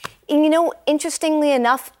it. And, interestingly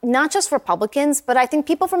enough, not just Republicans, but I think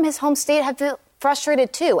people from his home state have been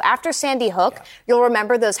frustrated too. After Sandy Hook, you'll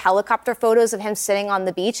remember those helicopter photos of him sitting on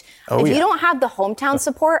the beach. If you don't have the hometown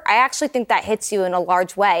support, I actually think that hits you in a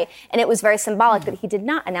large way. And it was very symbolic that he did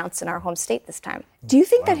not announce in our home state this time. Do you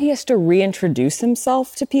think that he has to reintroduce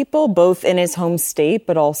himself to people, both in his home state,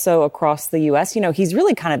 but also across the U.S.? He's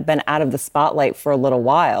really kind of been out of the spotlight for a little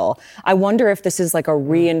while. I wonder if this is like a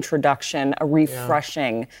reintroduction, a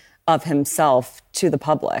refreshing of himself to the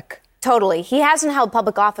public. Totally. He hasn't held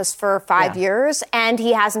public office for 5 years, and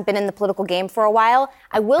he hasn't been in the political game for a while.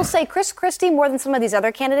 I will say Chris Christie, more than some of these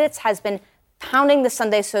other candidates, has been pounding the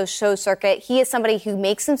Sunday show circuit. He is somebody who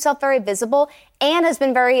makes himself very visible and has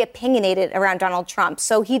been very opinionated around Donald Trump.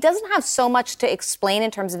 So he doesn't have so much to explain in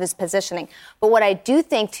terms of his positioning. But what I do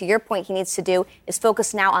think, to your point, he needs to do is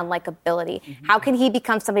focus now on likability. Mm-hmm. How can he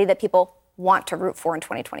become somebody that people want to root for in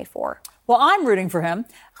 2024? Well, I'm rooting for him,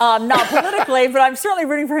 not politically, but I'm certainly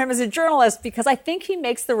rooting for him as a journalist because I think he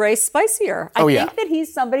makes the race spicier. I think that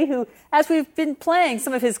he's somebody who, as we've been playing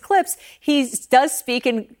some of his clips, he does speak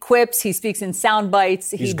in quips. He speaks in sound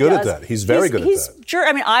bites. He's good at that. He's very good at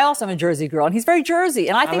that. I also am a Jersey girl, and he's very Jersey.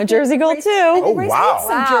 And I think I'm a Jersey girl, too. Oh, wow.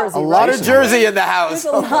 Some Jersey, a lot of Jersey in the house. There's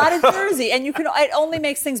a lot of Jersey, and it only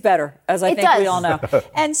makes things better, as I think we all know.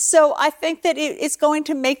 And so I think that it's going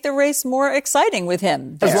to make the race more exciting with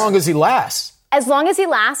him. As long as he lasts. As long as he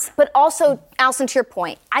lasts, but also, Allison, to your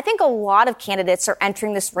point, I think a lot of candidates are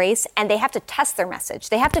entering this race and they have to test their message.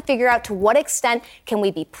 They have to figure out to what extent can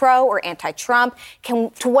we be pro or anti-Trump? To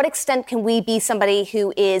what extent can we be somebody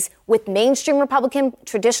who is with mainstream Republican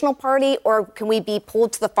traditional party, or can we be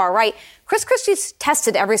pulled to the far right? Chris Christie's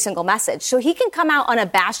tested every single message, so he can come out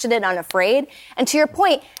unabashed and unafraid. And to your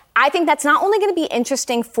point, I think that's not only going to be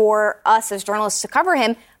interesting for us as journalists to cover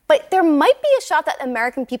him, but there might be a shot that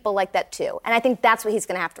American people like that, too. And I think that's what he's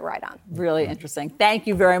going to have to ride on. Really interesting. Thank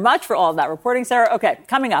you very much for all of that reporting, Sarah. Okay,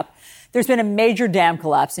 coming up, there's been a major dam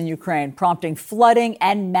collapse in Ukraine, prompting flooding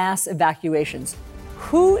and mass evacuations.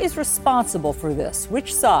 Who is responsible for this?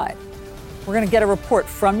 Which side? We're going to get a report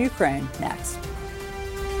from Ukraine next.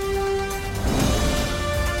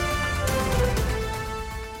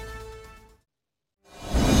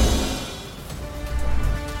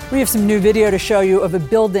 We have some new video to show you of a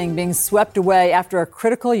building being swept away after a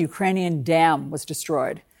critical Ukrainian dam was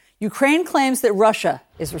destroyed. Ukraine claims that Russia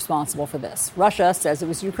is responsible for this. Russia says it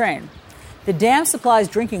was Ukraine. The dam supplies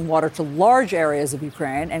drinking water to large areas of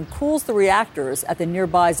Ukraine and cools the reactors at the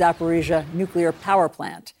nearby Zaporizhzhia nuclear power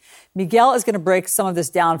plant. Miguel is going to break some of this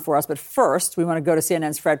down for us, but first we want to go to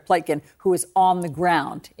CNN's Fred Pleitkin, who is on the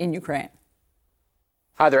ground in Ukraine.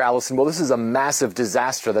 Hi there, Allison. Well, this is a massive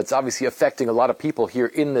disaster that's obviously affecting a lot of people here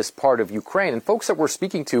in this part of Ukraine. And folks that we're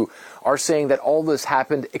speaking to are saying that all this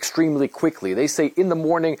happened extremely quickly. They say in the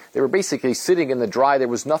morning they were basically sitting in the dry. There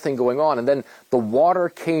was nothing going on. And then the water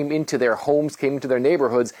came into their homes, came into their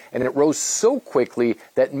neighborhoods, and it rose so quickly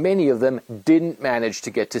that many of them didn't manage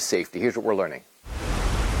to get to safety. Here's what we're learning.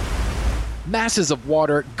 Masses of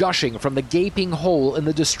water gushing from the gaping hole in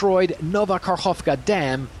the destroyed Novakharhovka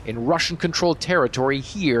Dam in Russian-controlled territory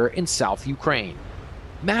here in South Ukraine.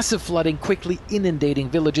 Massive flooding quickly inundating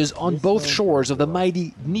villages on both shores of the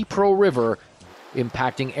mighty Dnipro River,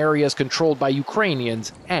 impacting areas controlled by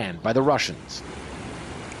Ukrainians and by the Russians.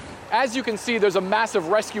 As you can see, there's a massive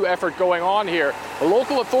rescue effort going on here. The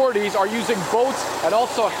local authorities are using boats and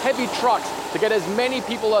also heavy trucks to get as many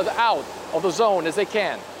people out of the zone as they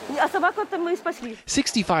can.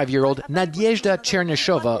 65-year-old Nadezhda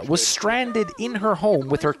Chernyshova was stranded in her home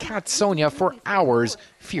with her cat Sonia for hours,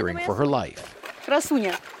 fearing for her life.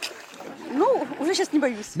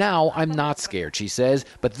 Now I'm not scared, she says,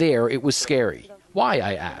 but there it was scary. Why,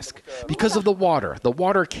 I ask? Because of the water. The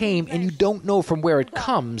water came and you don't know from where it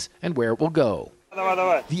comes and where it will go.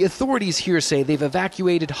 The authorities here say they've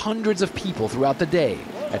evacuated hundreds of people throughout the day,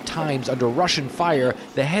 at times under Russian fire,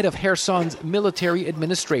 the head of Kherson's military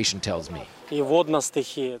administration tells me.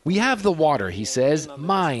 We have the water, he says.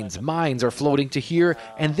 Mines are floating to here,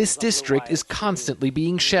 and this district is constantly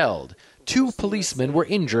being shelled. 2 policemen were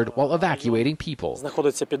injured while evacuating people.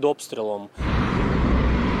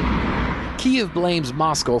 Kyiv blames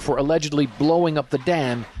Moscow for allegedly blowing up the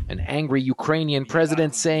dam, an angry Ukrainian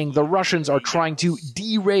president saying the Russians are trying to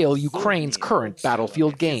derail Ukraine's current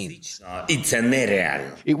battlefield gains.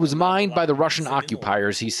 It was mined by the Russian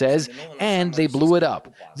occupiers, he says, and they blew it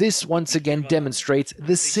up. This once again demonstrates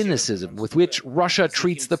the cynicism with which Russia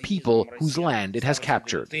treats the people whose land it has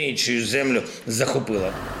captured.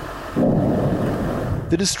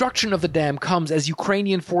 The destruction of the dam comes as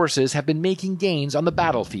Ukrainian forces have been making gains on the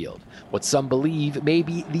battlefield, what some believe may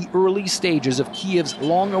be the early stages of Kyiv's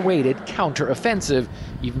long-awaited counter-offensive,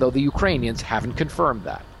 even though the Ukrainians haven't confirmed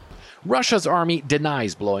that. Russia's army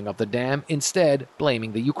denies blowing up the dam, instead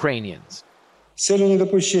blaming the Ukrainians.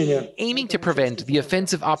 Aiming to prevent the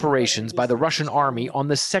offensive operations by the Russian army on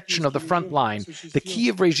this section of the front line, the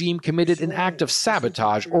Kyiv regime committed an act of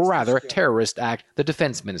sabotage, or rather terrorist act, the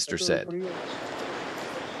defense minister said.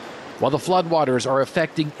 While the floodwaters are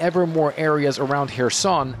affecting ever more areas around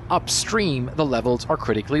Kherson, upstream the levels are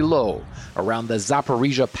critically low, around the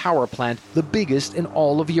Zaporizhzhia power plant, the biggest in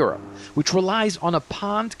all of Europe, which relies on a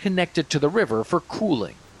pond connected to the river for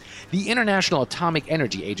cooling. The International Atomic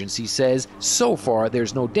Energy Agency says so far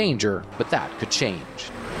there's no danger, but that could change.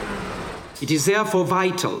 It is therefore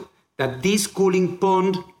vital that this cooling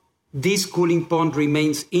pond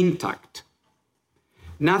remains intact.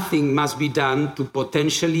 Nothing must be done to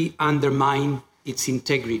potentially undermine its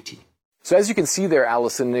integrity. So as you can see there,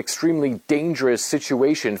 Allison, an extremely dangerous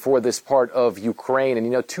situation for this part of Ukraine.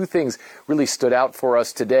 And, 2 things really stood out for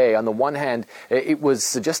us today. On the one hand, it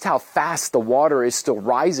was just how fast the water is still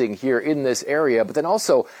rising here in this area, but then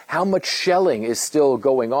also how much shelling is still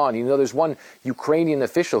going on. There's one Ukrainian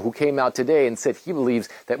official who came out today and said he believes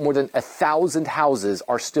that more than 1,000 houses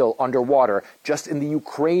are still underwater just in the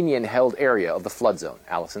Ukrainian-held area of the flood zone.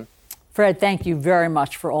 Allison? Fred, thank you very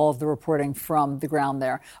much for all of the reporting from the ground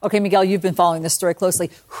there. Okay, Miguel, you've been following this story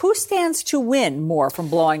closely. Who stands to win more from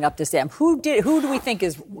blowing up this dam? Who do we think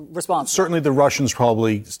is responsible? Certainly the Russians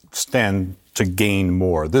probably stand to gain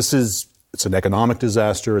more. It's an economic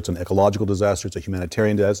disaster. It's an ecological disaster. It's a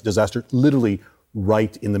humanitarian disaster, literally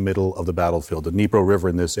right in the middle of the battlefield. The Dnipro River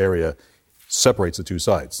in this area separates the two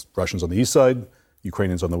sides. Russians on the east side,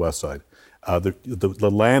 Ukrainians on the west side. The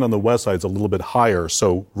land on the west side is a little bit higher,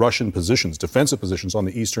 so Russian positions, defensive positions on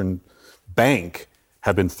the eastern bank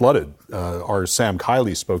have been flooded. Our Sam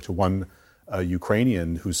Kiley spoke to one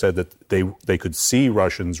Ukrainian who said that they could see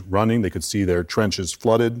Russians running, they could see their trenches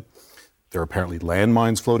flooded. There are apparently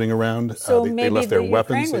landmines floating around. So they left their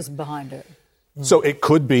weapons. Ukraine was behind it. So it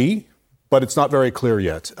could be, but it's not very clear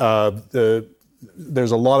yet.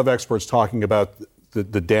 There's a lot of experts talking about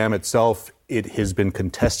the dam itself. It has been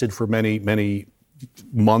contested for many, many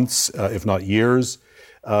months, if not years.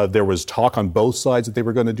 There was talk on both sides that they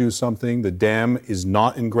were going to do something. The dam is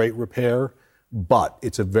not in great repair, but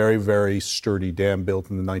it's a very, very sturdy dam built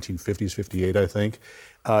in the 1950s, 58, I think.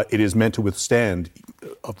 It is meant to withstand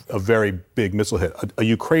a very big missile hit. A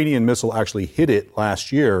Ukrainian missile actually hit it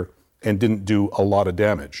last year and didn't do a lot of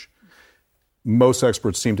damage. Most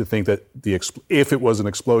experts seem to think that if it was an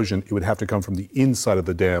explosion, it would have to come from the inside of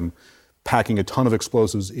the dam, packing a ton of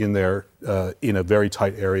explosives in there in a very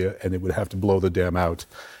tight area, and it would have to blow the dam out.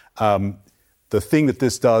 The thing that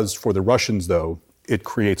this does for the Russians, though, it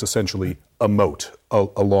creates essentially a moat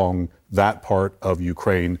along that part of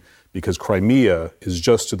Ukraine, because Crimea is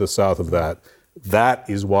just to the south of that. That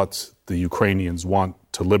is what the Ukrainians want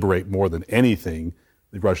to liberate more than anything.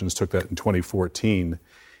 The Russians took that in 2014.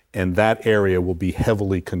 And that area will be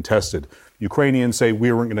heavily contested. Ukrainians say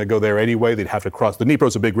we weren't going to go there anyway. They'd have to cross. The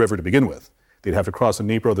Dnipro's a big river to begin with. They'd have to cross the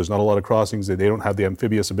Dnipro. There's not a lot of crossings. They don't have the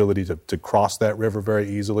amphibious ability to cross that river very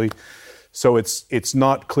easily. So it's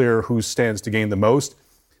not clear who stands to gain the most.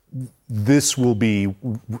 This will be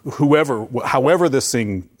however this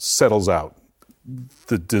thing settles out,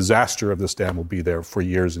 the disaster of this dam will be there for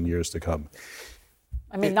years and years to come.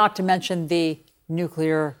 I mean, not to mention the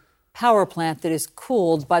nuclear power plant that is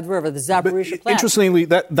cooled by the river, the Zaporizhzhia plant. Interestingly,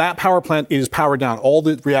 that power plant is powered down. All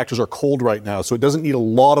the reactors are cold right now, so it doesn't need a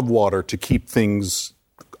lot of water to keep things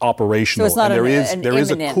operational. So it's not and there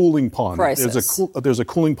is a cooling pond. Crisis. There's a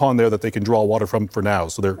cooling pond there that they can draw water from for now,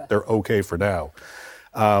 so they're okay for now.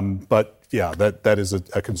 But yeah, that is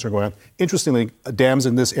a concern going on. Interestingly, dams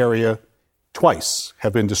in this area twice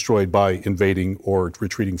have been destroyed by invading or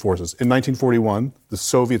retreating forces. In 1941, the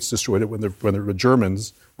Soviets destroyed it when the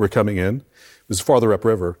Germans were coming in. It was farther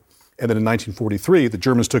upriver. And then in 1943, the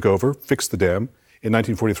Germans took over, fixed the dam. In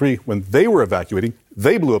 1943, when they were evacuating,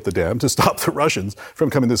 they blew up the dam to stop the Russians from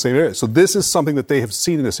coming to the same area. So this is something that they have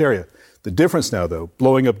seen in this area. The difference now, though,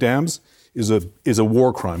 blowing up dams is a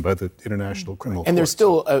war crime by the International Criminal Court. And there's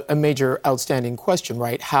still a major outstanding question,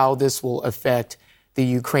 right? How this will affect the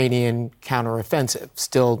Ukrainian counteroffensive.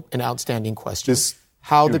 Still an outstanding question.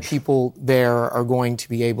 How the people there are going to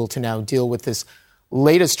be able to now deal with this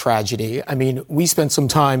latest tragedy. I mean, we spent some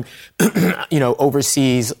time,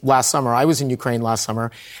 overseas last summer. I was in Ukraine last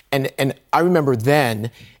summer, and I remember then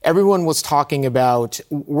everyone was talking about,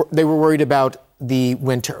 they were worried about the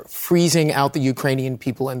winter, freezing out the Ukrainian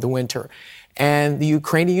people in the winter. And the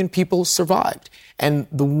Ukrainian people survived. And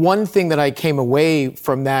the one thing that I came away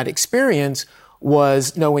from that experience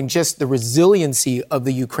was knowing just the resiliency of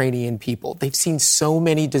the Ukrainian people. They've seen so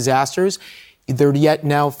many disasters. They're yet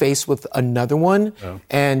now faced with another one. Yeah.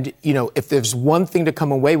 And, if there's one thing to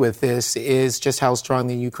come away with this is just how strong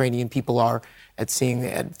the Ukrainian people are at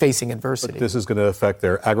facing adversity. But this is going to affect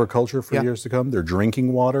their agriculture for years to come, their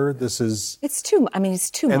drinking water. It's too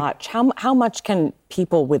much. How much can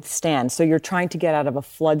people withstand? So you're trying to get out of a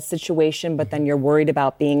flood situation, but then you're worried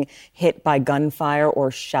about being hit by gunfire or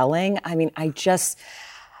shelling. I mean,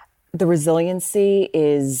 the resiliency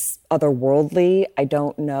is otherworldly. I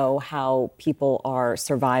don't know how people are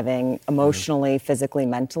surviving emotionally, physically,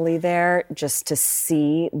 mentally there. Just to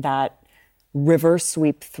see that river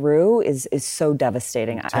sweep through is so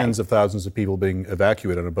devastating. Tens of thousands of people being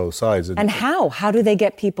evacuated on both sides. And how? How do they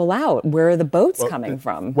get people out? Where are the boats coming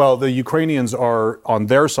from? Well, the Ukrainians are, on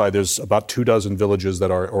their side, there's about 24 villages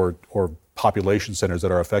that are, or population centers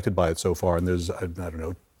that are affected by it so far. And there's, I don't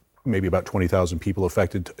know, maybe about 20,000 people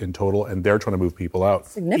affected in total, and they're trying to move people out.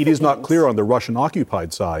 It is not clear on the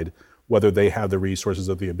Russian-occupied side whether they have the resources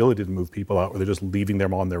or the ability to move people out, or they're just leaving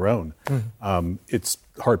them on their own. It's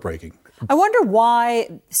heartbreaking. I wonder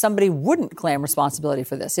why somebody wouldn't claim responsibility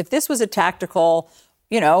for this. If this was a tactical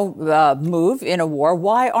move in a war.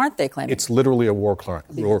 Why aren't they claiming? It's literally a war crime.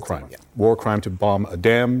 War crime to bomb a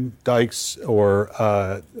dam, dikes, or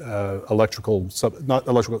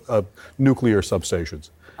nuclear substations.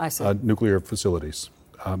 I see. Nuclear facilities.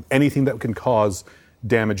 Anything that can cause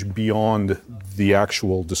damage beyond the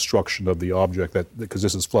actual destruction of the object, because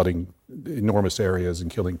this is flooding enormous areas and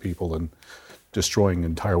killing people and destroying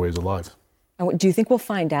entire ways of life. And do you think we'll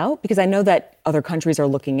find out? Because I know that other countries are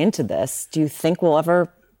looking into this. Do you think we'll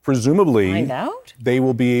ever presumably find out? They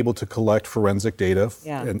will be able to collect forensic data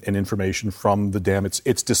and information from the dam.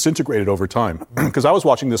 It's disintegrated over time. Because I was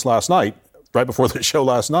watching this last night, right before the show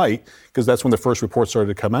last night, because that's when the first reports started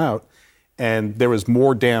to come out, and there was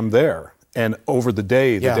more dam there. And over the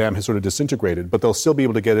day, the dam has sort of disintegrated, but they'll still be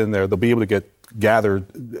able to get in there. They'll be able to gather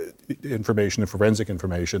information and forensic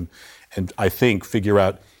information, and I think figure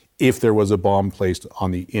out if there was a bomb placed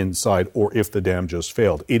on the inside or if the dam just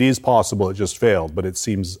failed. It is possible it just failed, but it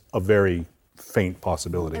seems a very faint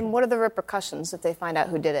possibility. And what are the repercussions if they find out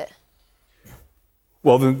who did it?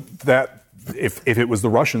 Well, then if it was the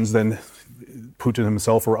Russians, then Putin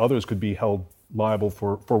himself or others could be held liable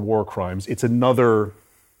for war crimes. It's another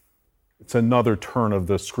turn of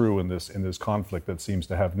the screw in this conflict that seems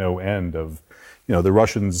to have no end. The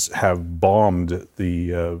Russians have bombed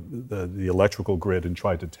the electrical grid and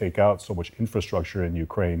tried to take out so much infrastructure in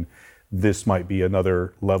Ukraine. This might be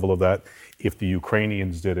another level of that. If the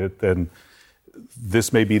Ukrainians did it, then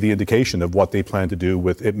this may be the indication of what they plan to do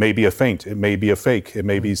with it. May be a feint, it may be a fake, it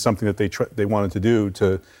may be something that they wanted to do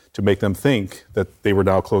to make them think that they were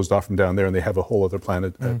now closed off from down there and they have a whole other plan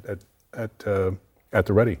at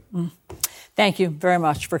the ready. Thank you very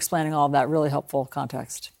much for explaining all of that. Really helpful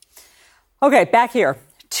context. Okay, back here.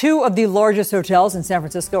 2 of the largest hotels in San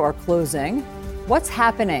Francisco are closing. What's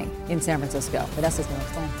happening in San Francisco? Vanessa's going to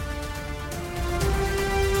explain.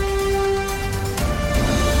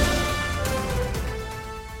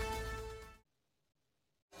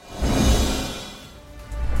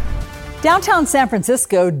 Downtown San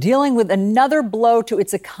Francisco dealing with another blow to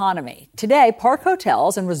its economy. Today, Park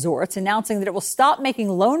Hotels and Resorts announcing that it will stop making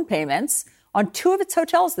loan payments on 2 of its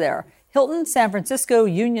hotels there, Hilton San Francisco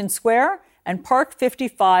Union Square and Park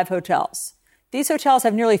 55 Hotels. These hotels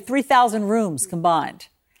have nearly 3,000 rooms combined.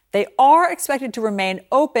 They are expected to remain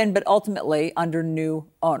open, but ultimately under new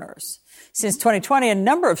owners. Since 2020, a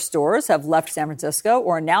number of stores have left San Francisco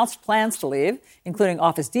or announced plans to leave, including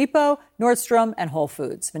Office Depot, Nordstrom, and Whole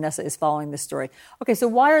Foods. Vanessa is following this story. Okay, so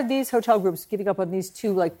why are these hotel groups giving up on these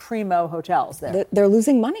 2 primo hotels there? They're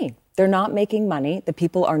losing money. They're not making money. The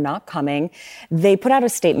people are not coming. They put out a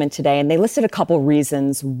statement today, and they listed a couple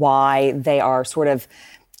reasons why they are sort of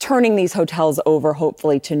turning these hotels over,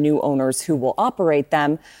 hopefully, to new owners who will operate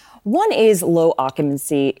them. One is low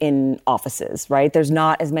occupancy in offices, right? There's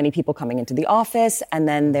not as many people coming into the office, and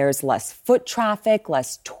then there's less foot traffic,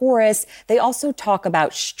 less tourists. They also talk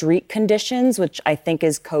about street conditions, which I think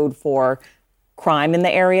is code for crime in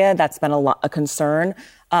the area. That's been a concern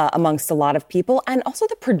amongst a lot of people. And also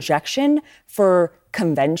the projection for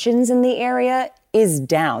conventions in the area is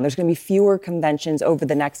down. There's going to be fewer conventions over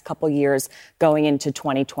the next couple years going into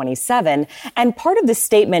 2027. And part of the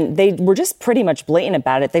statement, they were just pretty much blatant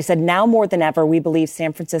about it. They said, now more than ever, we believe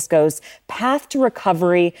San Francisco's path to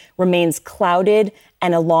recovery remains clouded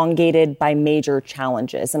and elongated by major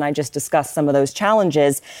challenges. And I just discussed some of those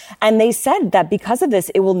challenges. And they said that because of this,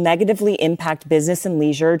 it will negatively impact business and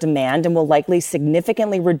leisure demand and will likely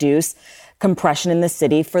significantly reduce compression in the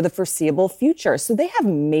city for the foreseeable future. So they have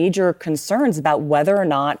major concerns about whether or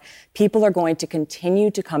not people are going to continue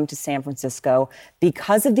to come to San Francisco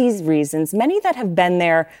because of these reasons, many that have been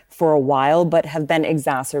there for a while but have been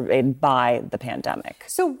exacerbated by the pandemic.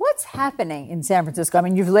 So what's happening in San Francisco? I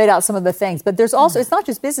mean, you've laid out some of the things, but there's also, it's not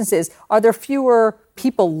just businesses. Are there fewer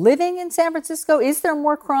people living in San Francisco? Is there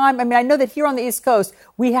more crime? I mean, I know that here on the East Coast,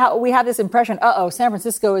 we have this impression, San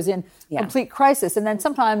Francisco is in complete crisis. And then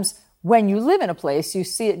sometimes when you live in a place, you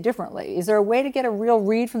see it differently. Is there a way to get a real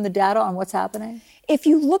read from the data on what's happening? If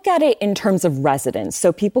you look at it in terms of residents,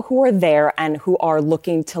 so people who are there and who are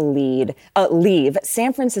looking to leave,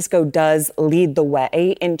 San Francisco does lead the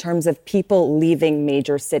way in terms of people leaving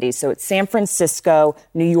major cities. So it's San Francisco,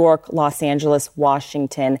 New York, Los Angeles,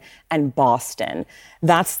 Washington, and Boston.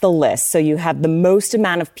 That's the list. So you have the most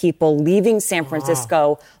amount of people leaving San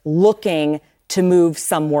Francisco looking to move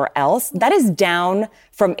somewhere else. That is down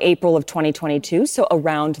from April of 2022, so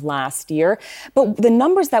around last year. But the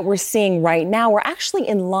numbers that we're seeing right now are actually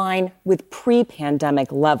in line with pre-pandemic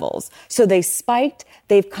levels. So they spiked,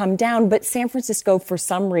 they've come down, but San Francisco, for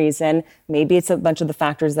some reason, maybe it's a bunch of the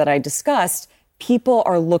factors that I discussed, people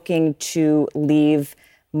are looking to leave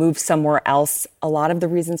move somewhere else. A lot of the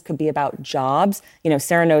reasons could be about jobs.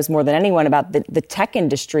 Sarah knows more than anyone about the tech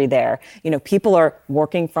industry there. People are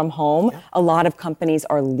working from home. A lot of companies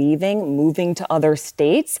are leaving, moving to other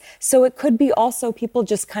states. So it could be also people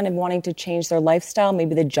just kind of wanting to change their lifestyle.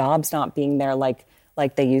 Maybe the jobs not being there like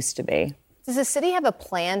they used to be. Does the city have a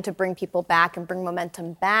plan to bring people back and bring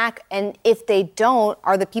momentum back? And if they don't,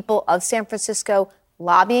 are the people of San Francisco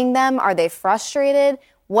lobbying them? Are they frustrated?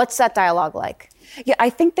 What's that dialogue like? Yeah, I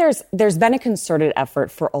think there's been a concerted effort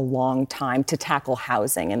for a long time to tackle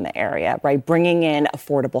housing in the area, right? Bringing in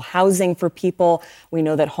affordable housing for people. We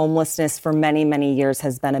know that homelessness for many, many years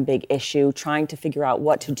has been a big issue, trying to figure out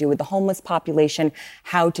what to do with the homeless population,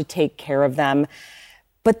 how to take care of them.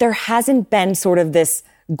 But there hasn't been sort of this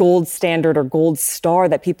gold standard or gold star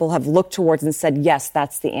that people have looked towards and said, yes,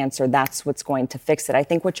 that's the answer. That's what's going to fix it. I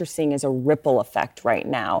think what you're seeing is a ripple effect right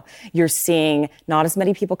now. You're seeing not as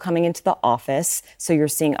many people coming into the office. So you're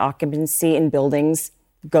seeing occupancy in buildings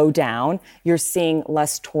go down. You're seeing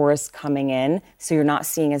less tourists coming in. So you're not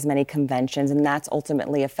seeing as many conventions. And that's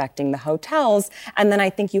ultimately affecting the hotels. And then I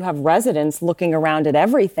think you have residents looking around at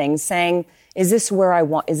everything saying, is this where I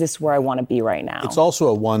want to be right now? It's also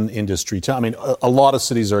a one industry town. I mean, a lot of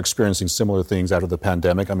cities are experiencing similar things after the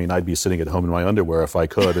pandemic. I mean, I'd be sitting at home in my underwear if I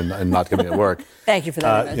could and not coming to work. Thank you for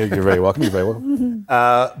that. You're very welcome. You're very welcome.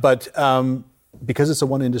 But because it's a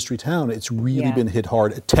one industry town, it's really been hit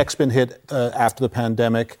hard. Tech's been hit after the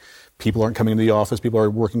pandemic. People aren't coming to the office. People are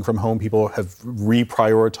working from home. People have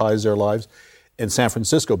reprioritized their lives. In San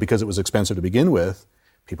Francisco, because it was expensive to begin with,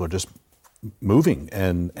 people are just moving.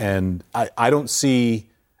 And I don't see,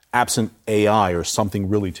 absent AI or something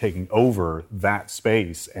really taking over that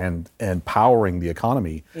space and powering the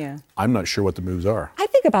economy, I'm not sure what the moves are. I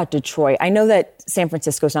think about Detroit. I know that San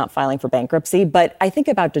Francisco's not filing for bankruptcy, but I think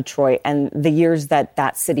about Detroit and the years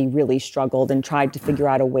that city really struggled and tried to figure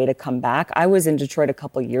out a way to come back. I was in Detroit a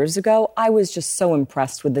couple years ago. I was just so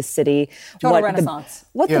impressed with the city. Total renaissance.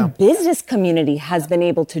 What the business community has been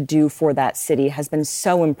able to do for that city has been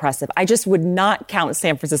so impressive. I just would not count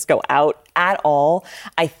San Francisco out at all.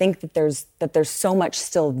 I think that there's so much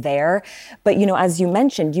still there. But, as you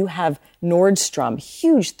mentioned, you have Nordstrom,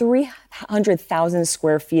 huge 300,000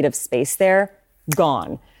 square feet of space there,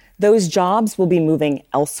 gone. Those jobs will be moving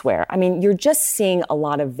elsewhere. I mean, you're just seeing a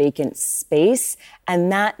lot of vacant space,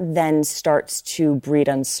 and that then starts to breed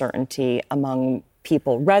uncertainty among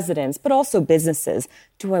people, residents, but also businesses.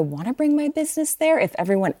 Do I want to bring my business there if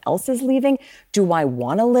everyone else is leaving? Do I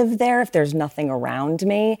want to live there if there's nothing around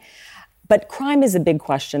me? But crime is a big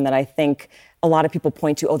question that I think a lot of people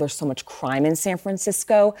point to. Oh, there's so much crime in San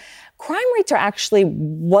Francisco. Crime rates are actually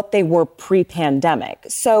what they were pre-pandemic.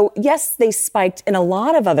 So yes, they spiked in a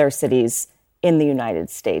lot of other cities in the United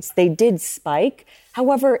States. They did spike.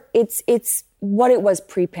 However, it's what it was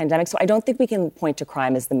pre-pandemic. So I don't think we can point to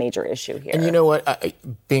crime as the major issue here. And you know what?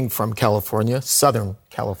 Being from California, Southern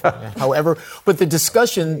California, however, but the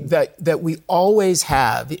discussion that we always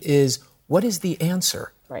have is, what is the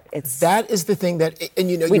answer? Right. That is the thing that, and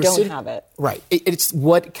we don't have it. Right. It's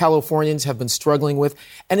what Californians have been struggling with.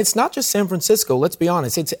 And it's not just San Francisco, let's be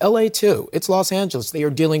honest. It's LA too. It's Los Angeles. They are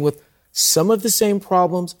dealing with some of the same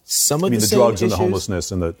problems, some of the same drugs issues. And the homelessness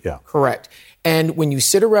and Correct. And when you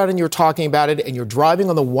sit around and you're talking about it and you're driving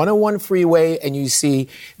on the 101 freeway and you see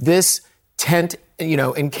this tent,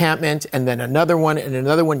 encampment, and then another one and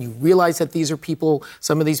another one, you realize that these are people,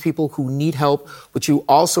 some of these people who need help, but you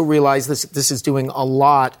also realize this is doing a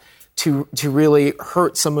lot to really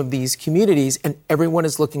hurt some of these communities, and everyone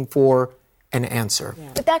is looking for an answer.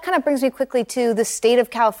 Yeah. But that kind of brings me quickly to the state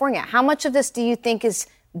of California. How much of this do you think is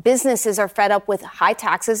businesses are fed up with high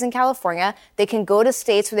taxes in California? They can go to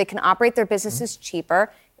states where they can operate their businesses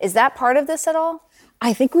cheaper. Is that part of this at all?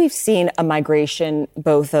 I think we've seen a migration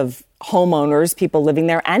both of homeowners, people living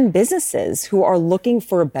there, and businesses who are looking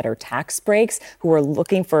for better tax breaks, who are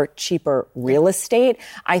looking for cheaper real estate.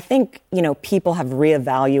 I think, people have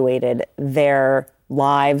reevaluated their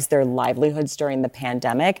lives, their livelihoods during the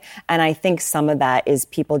pandemic. And I think some of that is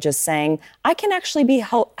people just saying, I can actually be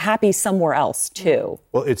happy somewhere else too.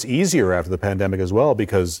 Well, it's easier after the pandemic as well,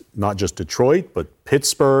 because not just Detroit, but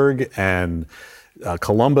Pittsburgh and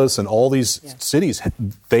Columbus and all these cities,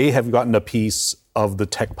 they have gotten a piece of the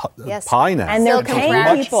tech pie now. And they're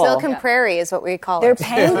paying people. Silicon Prairie is what we call it. They're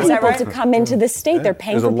paying people to come into the state. They're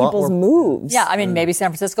paying for people's moves. Yeah, I mean, maybe San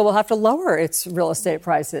Francisco will have to lower its real estate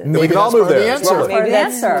prices. We can all move there. Maybe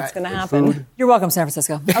that's what's going to happen. You're welcome, San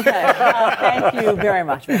Francisco. Okay. Thank you very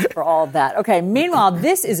much for all of that. Okay, meanwhile,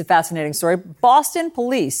 this is a fascinating story. Boston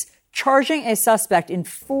police charging a suspect in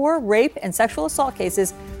 4 rape and sexual assault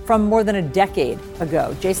cases from more than a decade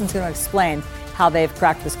ago. Jason's going to explain how they've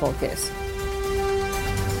cracked this cold case.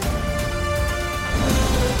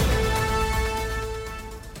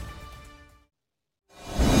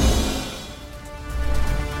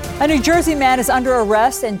 A New Jersey man is under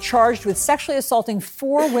arrest and charged with sexually assaulting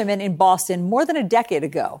 4 women in Boston more than a decade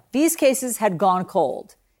ago. These cases had gone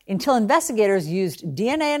cold until investigators used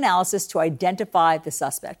DNA analysis to identify the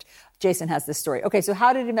suspect. Jason has this story. Okay, so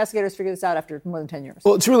how did investigators figure this out after more than 10 years?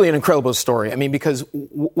 Well, it's really an incredible story. I mean, because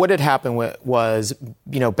what had happened was,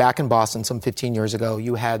 back in Boston some 15 years ago,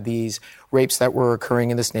 you had these rapes that were occurring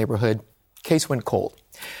in this neighborhood. Case went cold.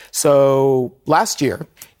 So last year,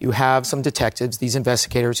 you have some detectives, these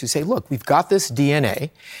investigators who say, look, we've got this DNA.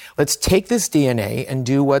 Let's take this DNA and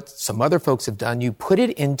do what some other folks have done. You put it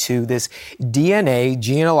into this DNA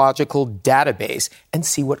genealogical database and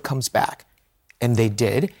see what comes back. And they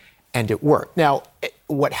did, and it worked. Now,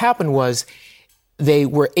 what happened was they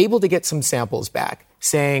were able to get some samples back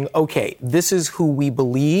saying, okay, this is who we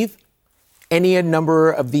believe any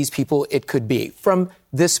number of these people it could be from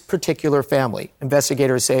this particular family.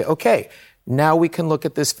 Investigators say, okay, now we can look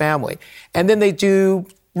at this family. And then they do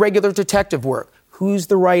regular detective work. Who's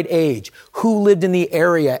the right age? Who lived in the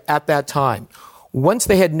area at that time? Once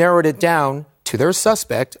they had narrowed it down to their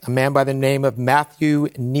suspect, a man by the name of Matthew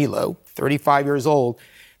Nilo, 35 years old,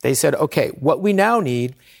 they said, okay, what we now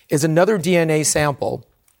need is another DNA sample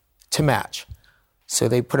to match. So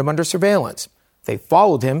they put him under surveillance. They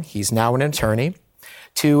followed him, he's now an attorney,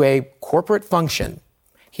 to a corporate function.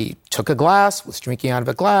 He took a glass, was drinking out of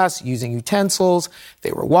a glass, using utensils.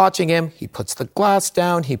 They were watching him. He puts the glass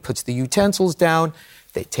down. He puts the utensils down.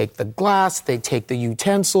 They take the glass. They take the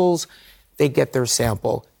utensils. They get their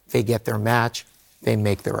sample. They get their match. They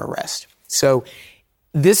make their arrest. So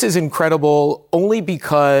this is incredible only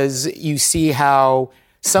because you see how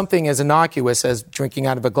something as innocuous as drinking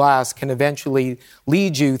out of a glass can eventually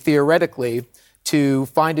lead you, theoretically, to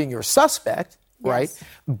finding your suspect. Right. Yes.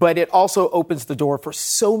 But it also opens the door for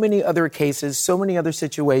so many other cases, so many other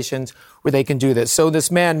situations where they can do this. So this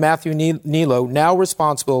man, Matthew Nilo, now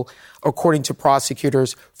responsible, according to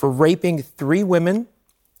prosecutors, for raping 3 women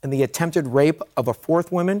and the attempted rape of a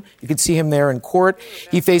 4th woman. You can see him there in court.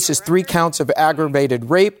 He faces 3 counts of aggravated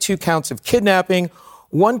rape, 2 counts of kidnapping,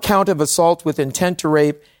 1 count of assault with intent to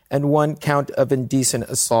rape, and 1 count of indecent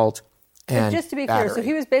assault and just to be battery. clear, so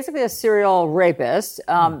he was basically a serial rapist.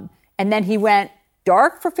 And then he went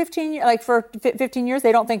dark for 15 years.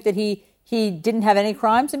 They don't think that he didn't have any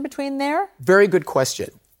crimes in between there? Very good question.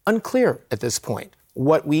 Unclear at this point.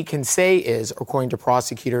 What we can say is, according to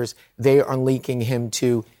prosecutors, they are linking him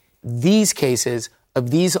to these cases of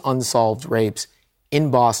these unsolved rapes in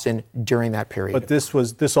Boston during that period. But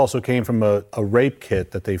this also came from a rape kit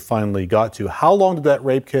that they finally got to. How long did that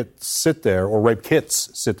rape kit sit there, or rape kits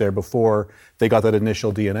sit there, before they got that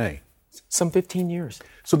initial DNA? Some 15 years.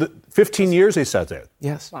 So the 15 years they sat there?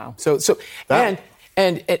 Yes. Wow. So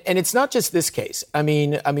and it's not just this case. I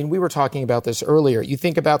mean, we were talking about this earlier. You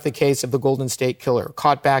think about the case of the Golden State Killer,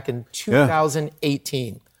 caught back in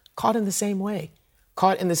 2018. Caught in the same way.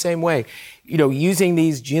 Using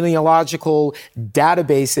these genealogical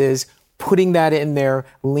databases, putting that in there,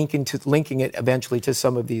 linking it eventually to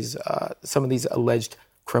some of these alleged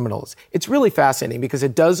criminals. It's really fascinating because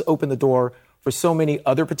it does open the door for so many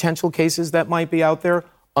other potential cases that might be out there,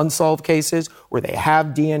 unsolved cases where they have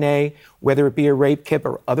DNA, whether it be a rape kit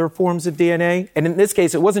or other forms of DNA. And in this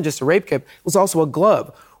case, it wasn't just a rape kit, it was also a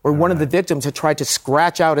glove where one of the victims had tried to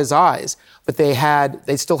scratch out his eyes, but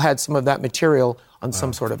they still had some of that material on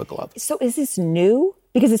some sort of a glove. So is this new?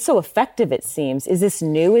 Because it's so effective, it seems. Is this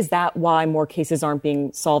new? Is that why more cases aren't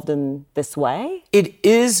being solved in this way? It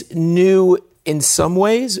is new in some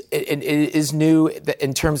ways. It is new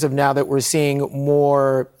in terms of now that we're seeing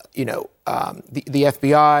more, the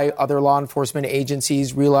FBI, other law enforcement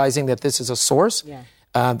agencies realizing that this is a source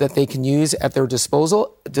that they can use at their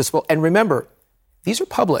disposal. And remember, these are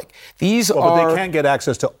public. But they can't get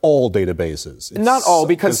access to all databases. Not all,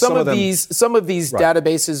 because some of these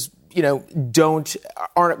databases,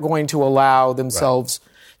 aren't going to allow themselves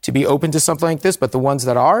to be open to something like this. But the ones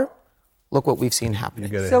that are, look what we've seen happening.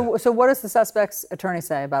 So what does the suspect's attorney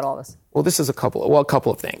say about all this? Well, this is a couple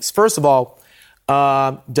of things. First of all,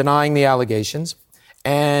 denying the allegations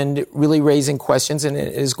and really raising questions, and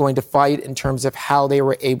it is going to fight in terms of how they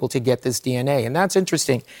were able to get this DNA. And that's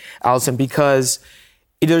interesting, Allison, because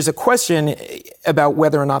there's a question about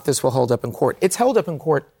whether or not this will hold up in court. It's held up in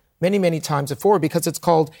court many, many times before because it's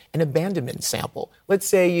called an abandonment sample. Let's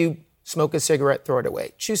say you smoke a cigarette, throw it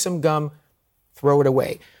away. Chew some gum, throw it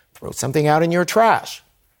away. Throw something out in your trash.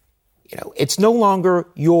 It's no longer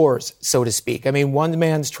yours, so to speak. I mean, one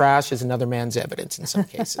man's trash is another man's evidence in some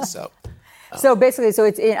cases. So, So basically,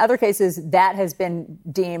 it's in other cases that has been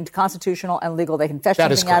deemed constitutional and legal. They can fetch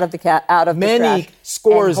something out of the trash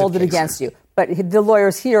scores and hold it against you. But the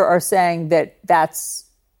lawyers here are saying that that's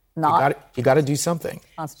not. You got to do something.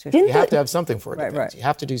 Constitutional. You have to have something for it. Right. You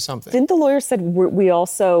have to do something. Didn't the lawyer said we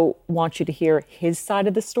also want you to hear his side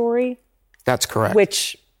of the story? That's correct.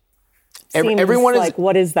 Which seems everyone like,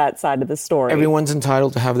 what is that side of the story? Everyone's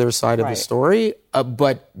entitled to have their side of the story,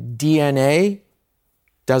 but DNA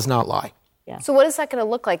does not lie. Yeah. So what is that going to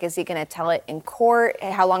look like? Is he going to tell it in court?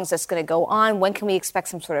 How long is this going to go on? When can we expect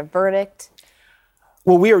some sort of verdict?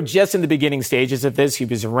 Well, we are just in the beginning stages of this. He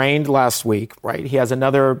was arraigned last week, right? He has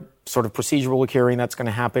another sort of procedural hearing that's going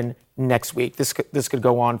to happen next week. This could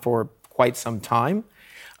go on for quite some time.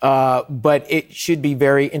 But it should be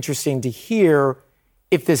very interesting to hear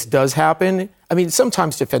if this does happen. I mean,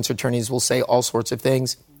 sometimes defense attorneys will say all sorts of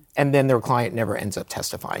things, and then their client never ends up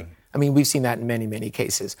testifying. I mean, we've seen that in many, many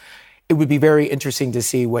cases. It would be very interesting to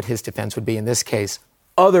see what his defense would be in this case,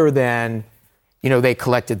 other than, they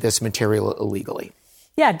collected this material illegally.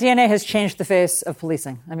 Yeah, DNA has changed the face of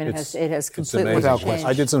policing. I mean, it has completely changed.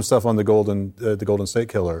 I did some stuff on the Golden State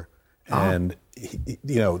Killer, and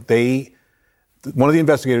one of the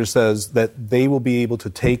investigators says that they will be able to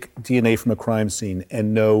take DNA from a crime scene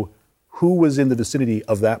and know who was in the vicinity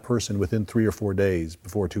of that person within 3 or 4 days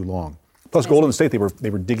before too long. Plus, Golden State, they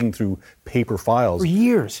were digging through paper files for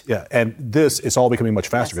years. Yeah, and it's all becoming much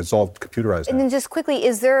faster. It's all computerized now. And then just quickly,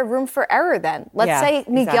 is there a room for error then? Let's say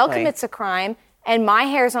Miguel commits a crime and my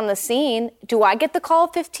hair's on the scene. Do I get the call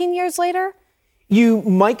 15 years later? You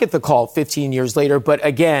might get the call 15 years later, but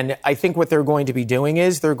again, I think what they're going to be doing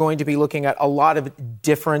is they're going to be looking at a lot of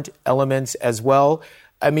different elements as well.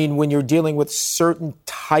 I mean, when you're dealing with certain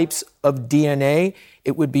types of DNA,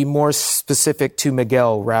 it would be more specific to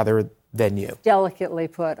Miguel rather than you. Delicately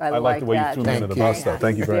put. I like the way that. you threw me under the bus, though.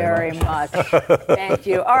 Thank you very much. Thank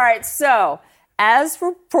you. All right, so as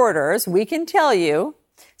reporters, we can tell you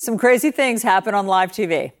some crazy things happen on live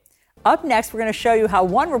TV. Up next, we're going to show you how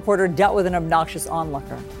one reporter dealt with an obnoxious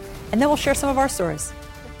onlooker. And then we'll share some of our stories.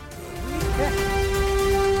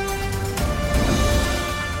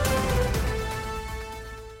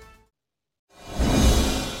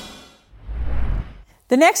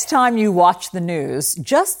 The next time you watch the news,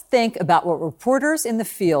 just think about what reporters in the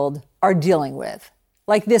field are dealing with.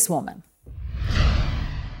 Like this woman.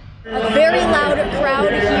 A very loud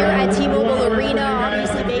crowd here at T-Mobile Arena.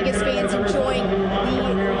 Obviously, Vegas fans enjoying the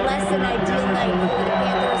less than ideal night for the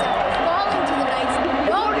Panthers after falling to the Knights.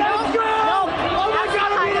 No. Oh my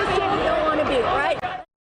God, I'm the team you don't want to be, right?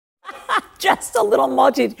 Just a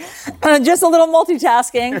little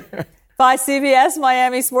multitasking by CBS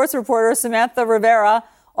Miami sports reporter Samantha Rivera,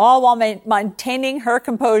 all while maintaining her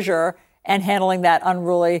composure and handling that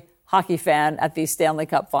unruly hockey fan at the Stanley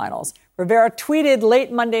Cup Finals. Rivera tweeted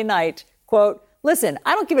late Monday night, quote, "Listen,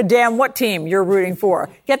 I don't give a damn what team you're rooting for.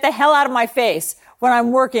 Get the hell out of my face when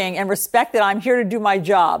I'm working and respect that I'm here to do my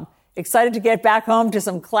job. Excited to get back home to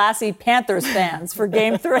some classy Panthers fans for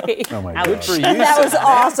Game 3. Oh, my God. Good for you, That was Samantha.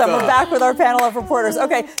 awesome. We're back with our panel of reporters.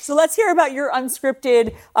 Okay, so let's hear about your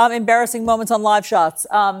unscripted, embarrassing moments on live shots.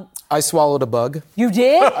 I swallowed a bug. You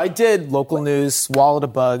did? I did. Local news, swallowed a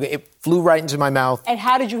bug. It flew right into my mouth. And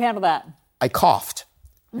how did you handle that? I coughed.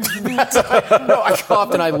 I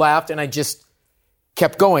coughed and I laughed and I just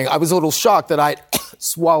kept going. I was a little shocked that I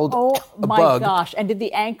swallowed a my bug. Gosh. And did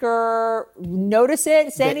the anchor notice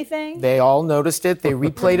it, say anything? They all noticed it. They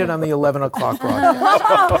replayed it on the 11 o'clock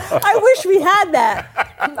broadcast. I wish we had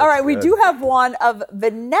that. All right, we do have one of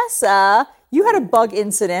Vanessa. You had a bug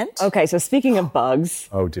incident. Okay, so speaking of bugs.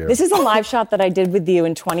 Oh, dear. This is a live shot that I did with you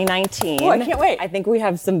in 2019. Oh, I can't wait. I think we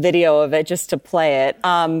have some video of it just to play it.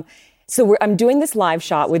 I'm doing this live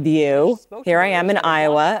shot with you. Here I am in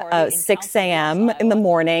Iowa, 6 a.m. in the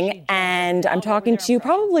morning, and I'm talking to you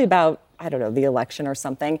probably about, I don't know, the election or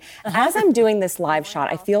something. As I'm doing this live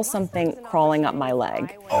shot, I feel something crawling up my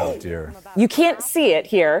leg. Oh, dear. You can't see it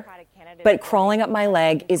here, but crawling up my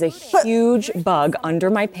leg is a huge bug under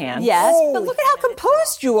my pants. Yes, but look at how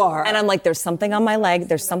composed you are. And I'm like, there's something on my leg.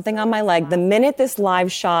 There's something on my leg. The minute this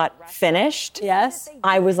live shot finished, yes,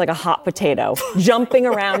 I was like a hot potato, jumping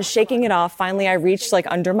around, shaking it off. Finally, I reached like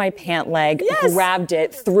under my pant leg, grabbed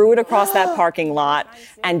it, threw it across that parking lot,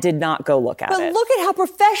 and did not go look at it. But look at how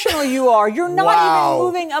professional you are. You're not even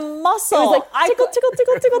moving a muscle. It was like tickle, tickle,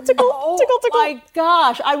 tickle, tickle, tickle, tickle, tickle. Oh my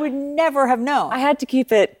gosh, I would never have known. I had to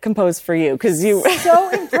keep it composed for you because you. So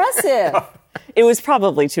impressive. It was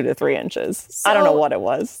probably 2 to 3 inches. I don't know what it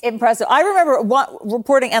was. Impressive. I remember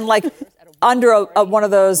reporting and like under one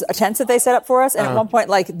of those tents that they set up for us. And at one point,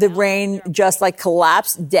 like, the rain just like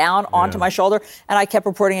collapsed down onto my shoulder. And I kept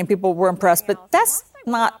reporting and people were impressed. But that's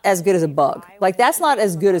not as good as a bug. Like, that's not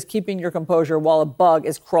as good as keeping your composure while a bug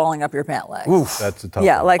is crawling up your pant leg. Oof. That's a tough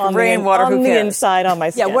Yeah, one. like rainwater, who on cares? the inside on my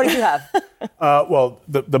skin. Yeah, what did you have? Well,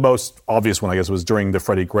 the most obvious one, I guess, was during the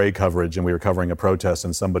Freddie Gray coverage, and we were covering a protest,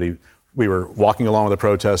 and we were walking along with the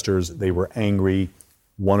protesters. They were angry.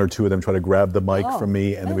 One or two of them tried to grab the mic from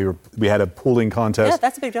me, and then we had a pulling contest. Yeah,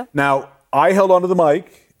 that's a big deal. Now, I held onto the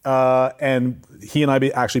mic, and he and I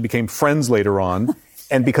actually became friends later on.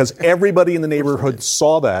 And because everybody in the neighborhood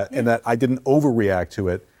saw that and that I didn't overreact to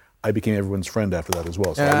it, I became everyone's friend after that as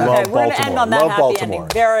well. So I love Okay, we're going to end on that happy Baltimore.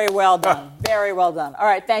 ending. Very well done. Very well done. All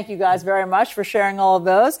right, thank you guys very much for sharing all of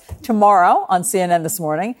those. Tomorrow on CNN This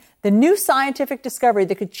Morning, the new scientific discovery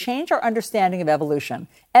that could change our understanding of evolution.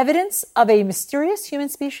 Evidence of a mysterious human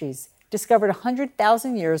species discovered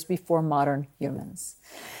 100,000 years before modern humans.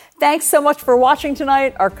 Thanks so much for watching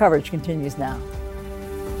tonight. Our coverage continues now.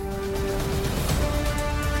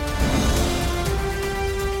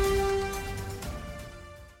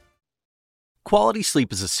 Quality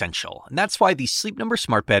sleep is essential, and that's why the Sleep Number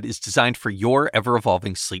Smart Bed is designed for your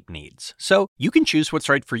ever-evolving sleep needs. So you can choose what's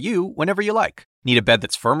right for you whenever you like. Need a bed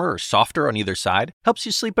that's firmer or softer on either side? Helps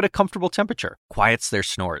you sleep at a comfortable temperature. Quiets their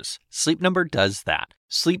snores. Sleep Number does that.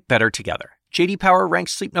 Sleep better together. J.D. Power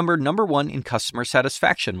ranks Sleep Number #1 in customer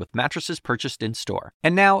satisfaction with mattresses purchased in-store.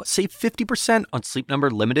 And now, save 50% on Sleep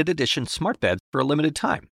Number Limited Edition Smart Beds for a limited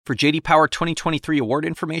time. For J.D. Power 2023 award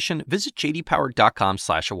information, visit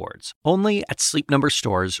jdpower.com/awards. Only at Sleep Number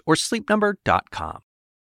stores or sleepnumber.com.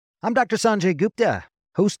 I'm Dr. Sanjay Gupta,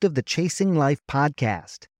 host of the Chasing Life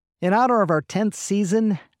podcast. In honor of our 10th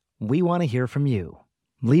season, we want to hear from you.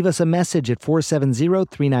 Leave us a message at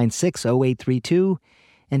 470-396-0832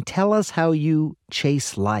 and tell us how you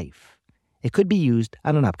chase life. It could be used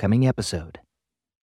on an upcoming episode.